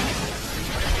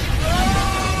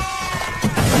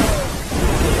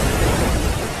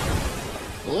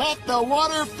 Let the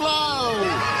water flow!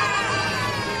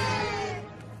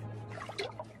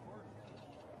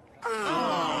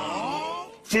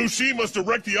 Fu Shi must have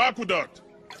wrecked the aqueduct.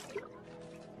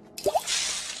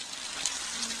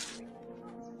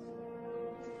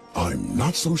 I'm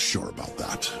not so sure about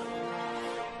that.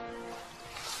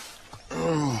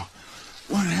 Oh,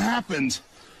 what happened?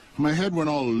 My head went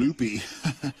all loopy.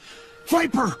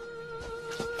 Viper!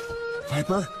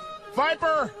 Viper?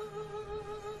 Viper!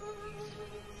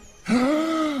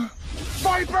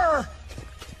 Viper!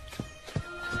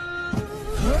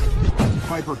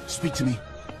 Viper, speak to me.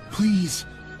 Please.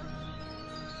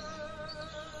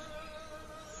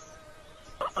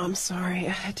 I'm sorry. I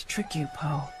had to trick you,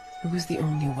 Poe. It was the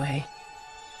only way.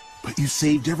 But you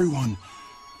saved everyone.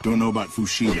 Don't know about Fu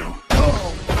Shi, though.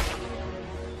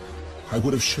 I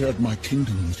would have shared my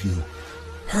kingdom with you.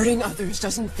 Hurting others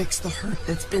doesn't fix the hurt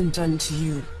that's been done to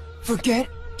you. Forget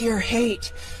your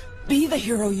hate. Be the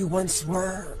hero you once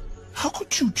were. How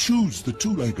could you choose the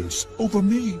two-leggers over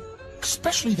me?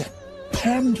 Especially that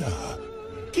panda.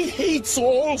 He hates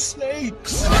all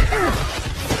snakes.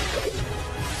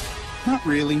 Not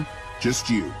really. Just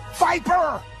you.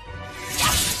 Viper!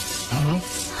 Huh?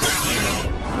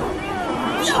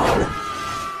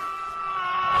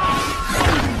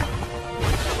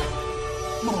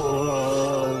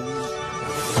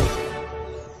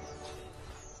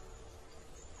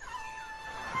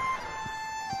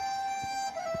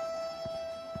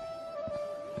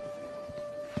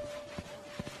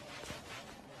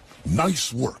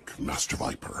 Nice work, Master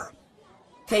Viper.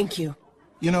 Thank you.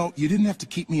 You know, you didn't have to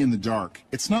keep me in the dark.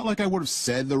 It's not like I would have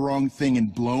said the wrong thing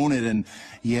and blown it and...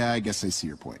 Yeah, I guess I see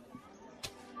your point.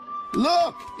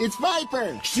 Look! It's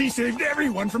Viper! She saved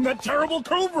everyone from that terrible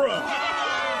cobra!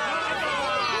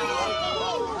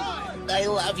 I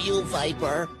love you,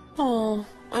 Viper. Oh,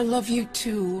 I love you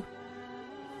too.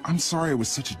 I'm sorry I was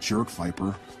such a jerk,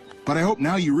 Viper. But I hope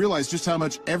now you realize just how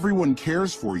much everyone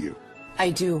cares for you. I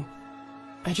do.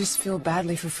 I just feel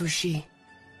badly for Fushi.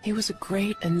 He was a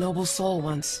great and noble soul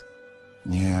once.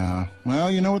 Yeah,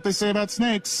 well, you know what they say about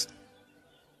snakes.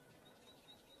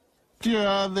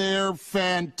 Yeah, they're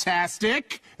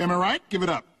fantastic. Am I right? Give it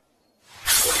up.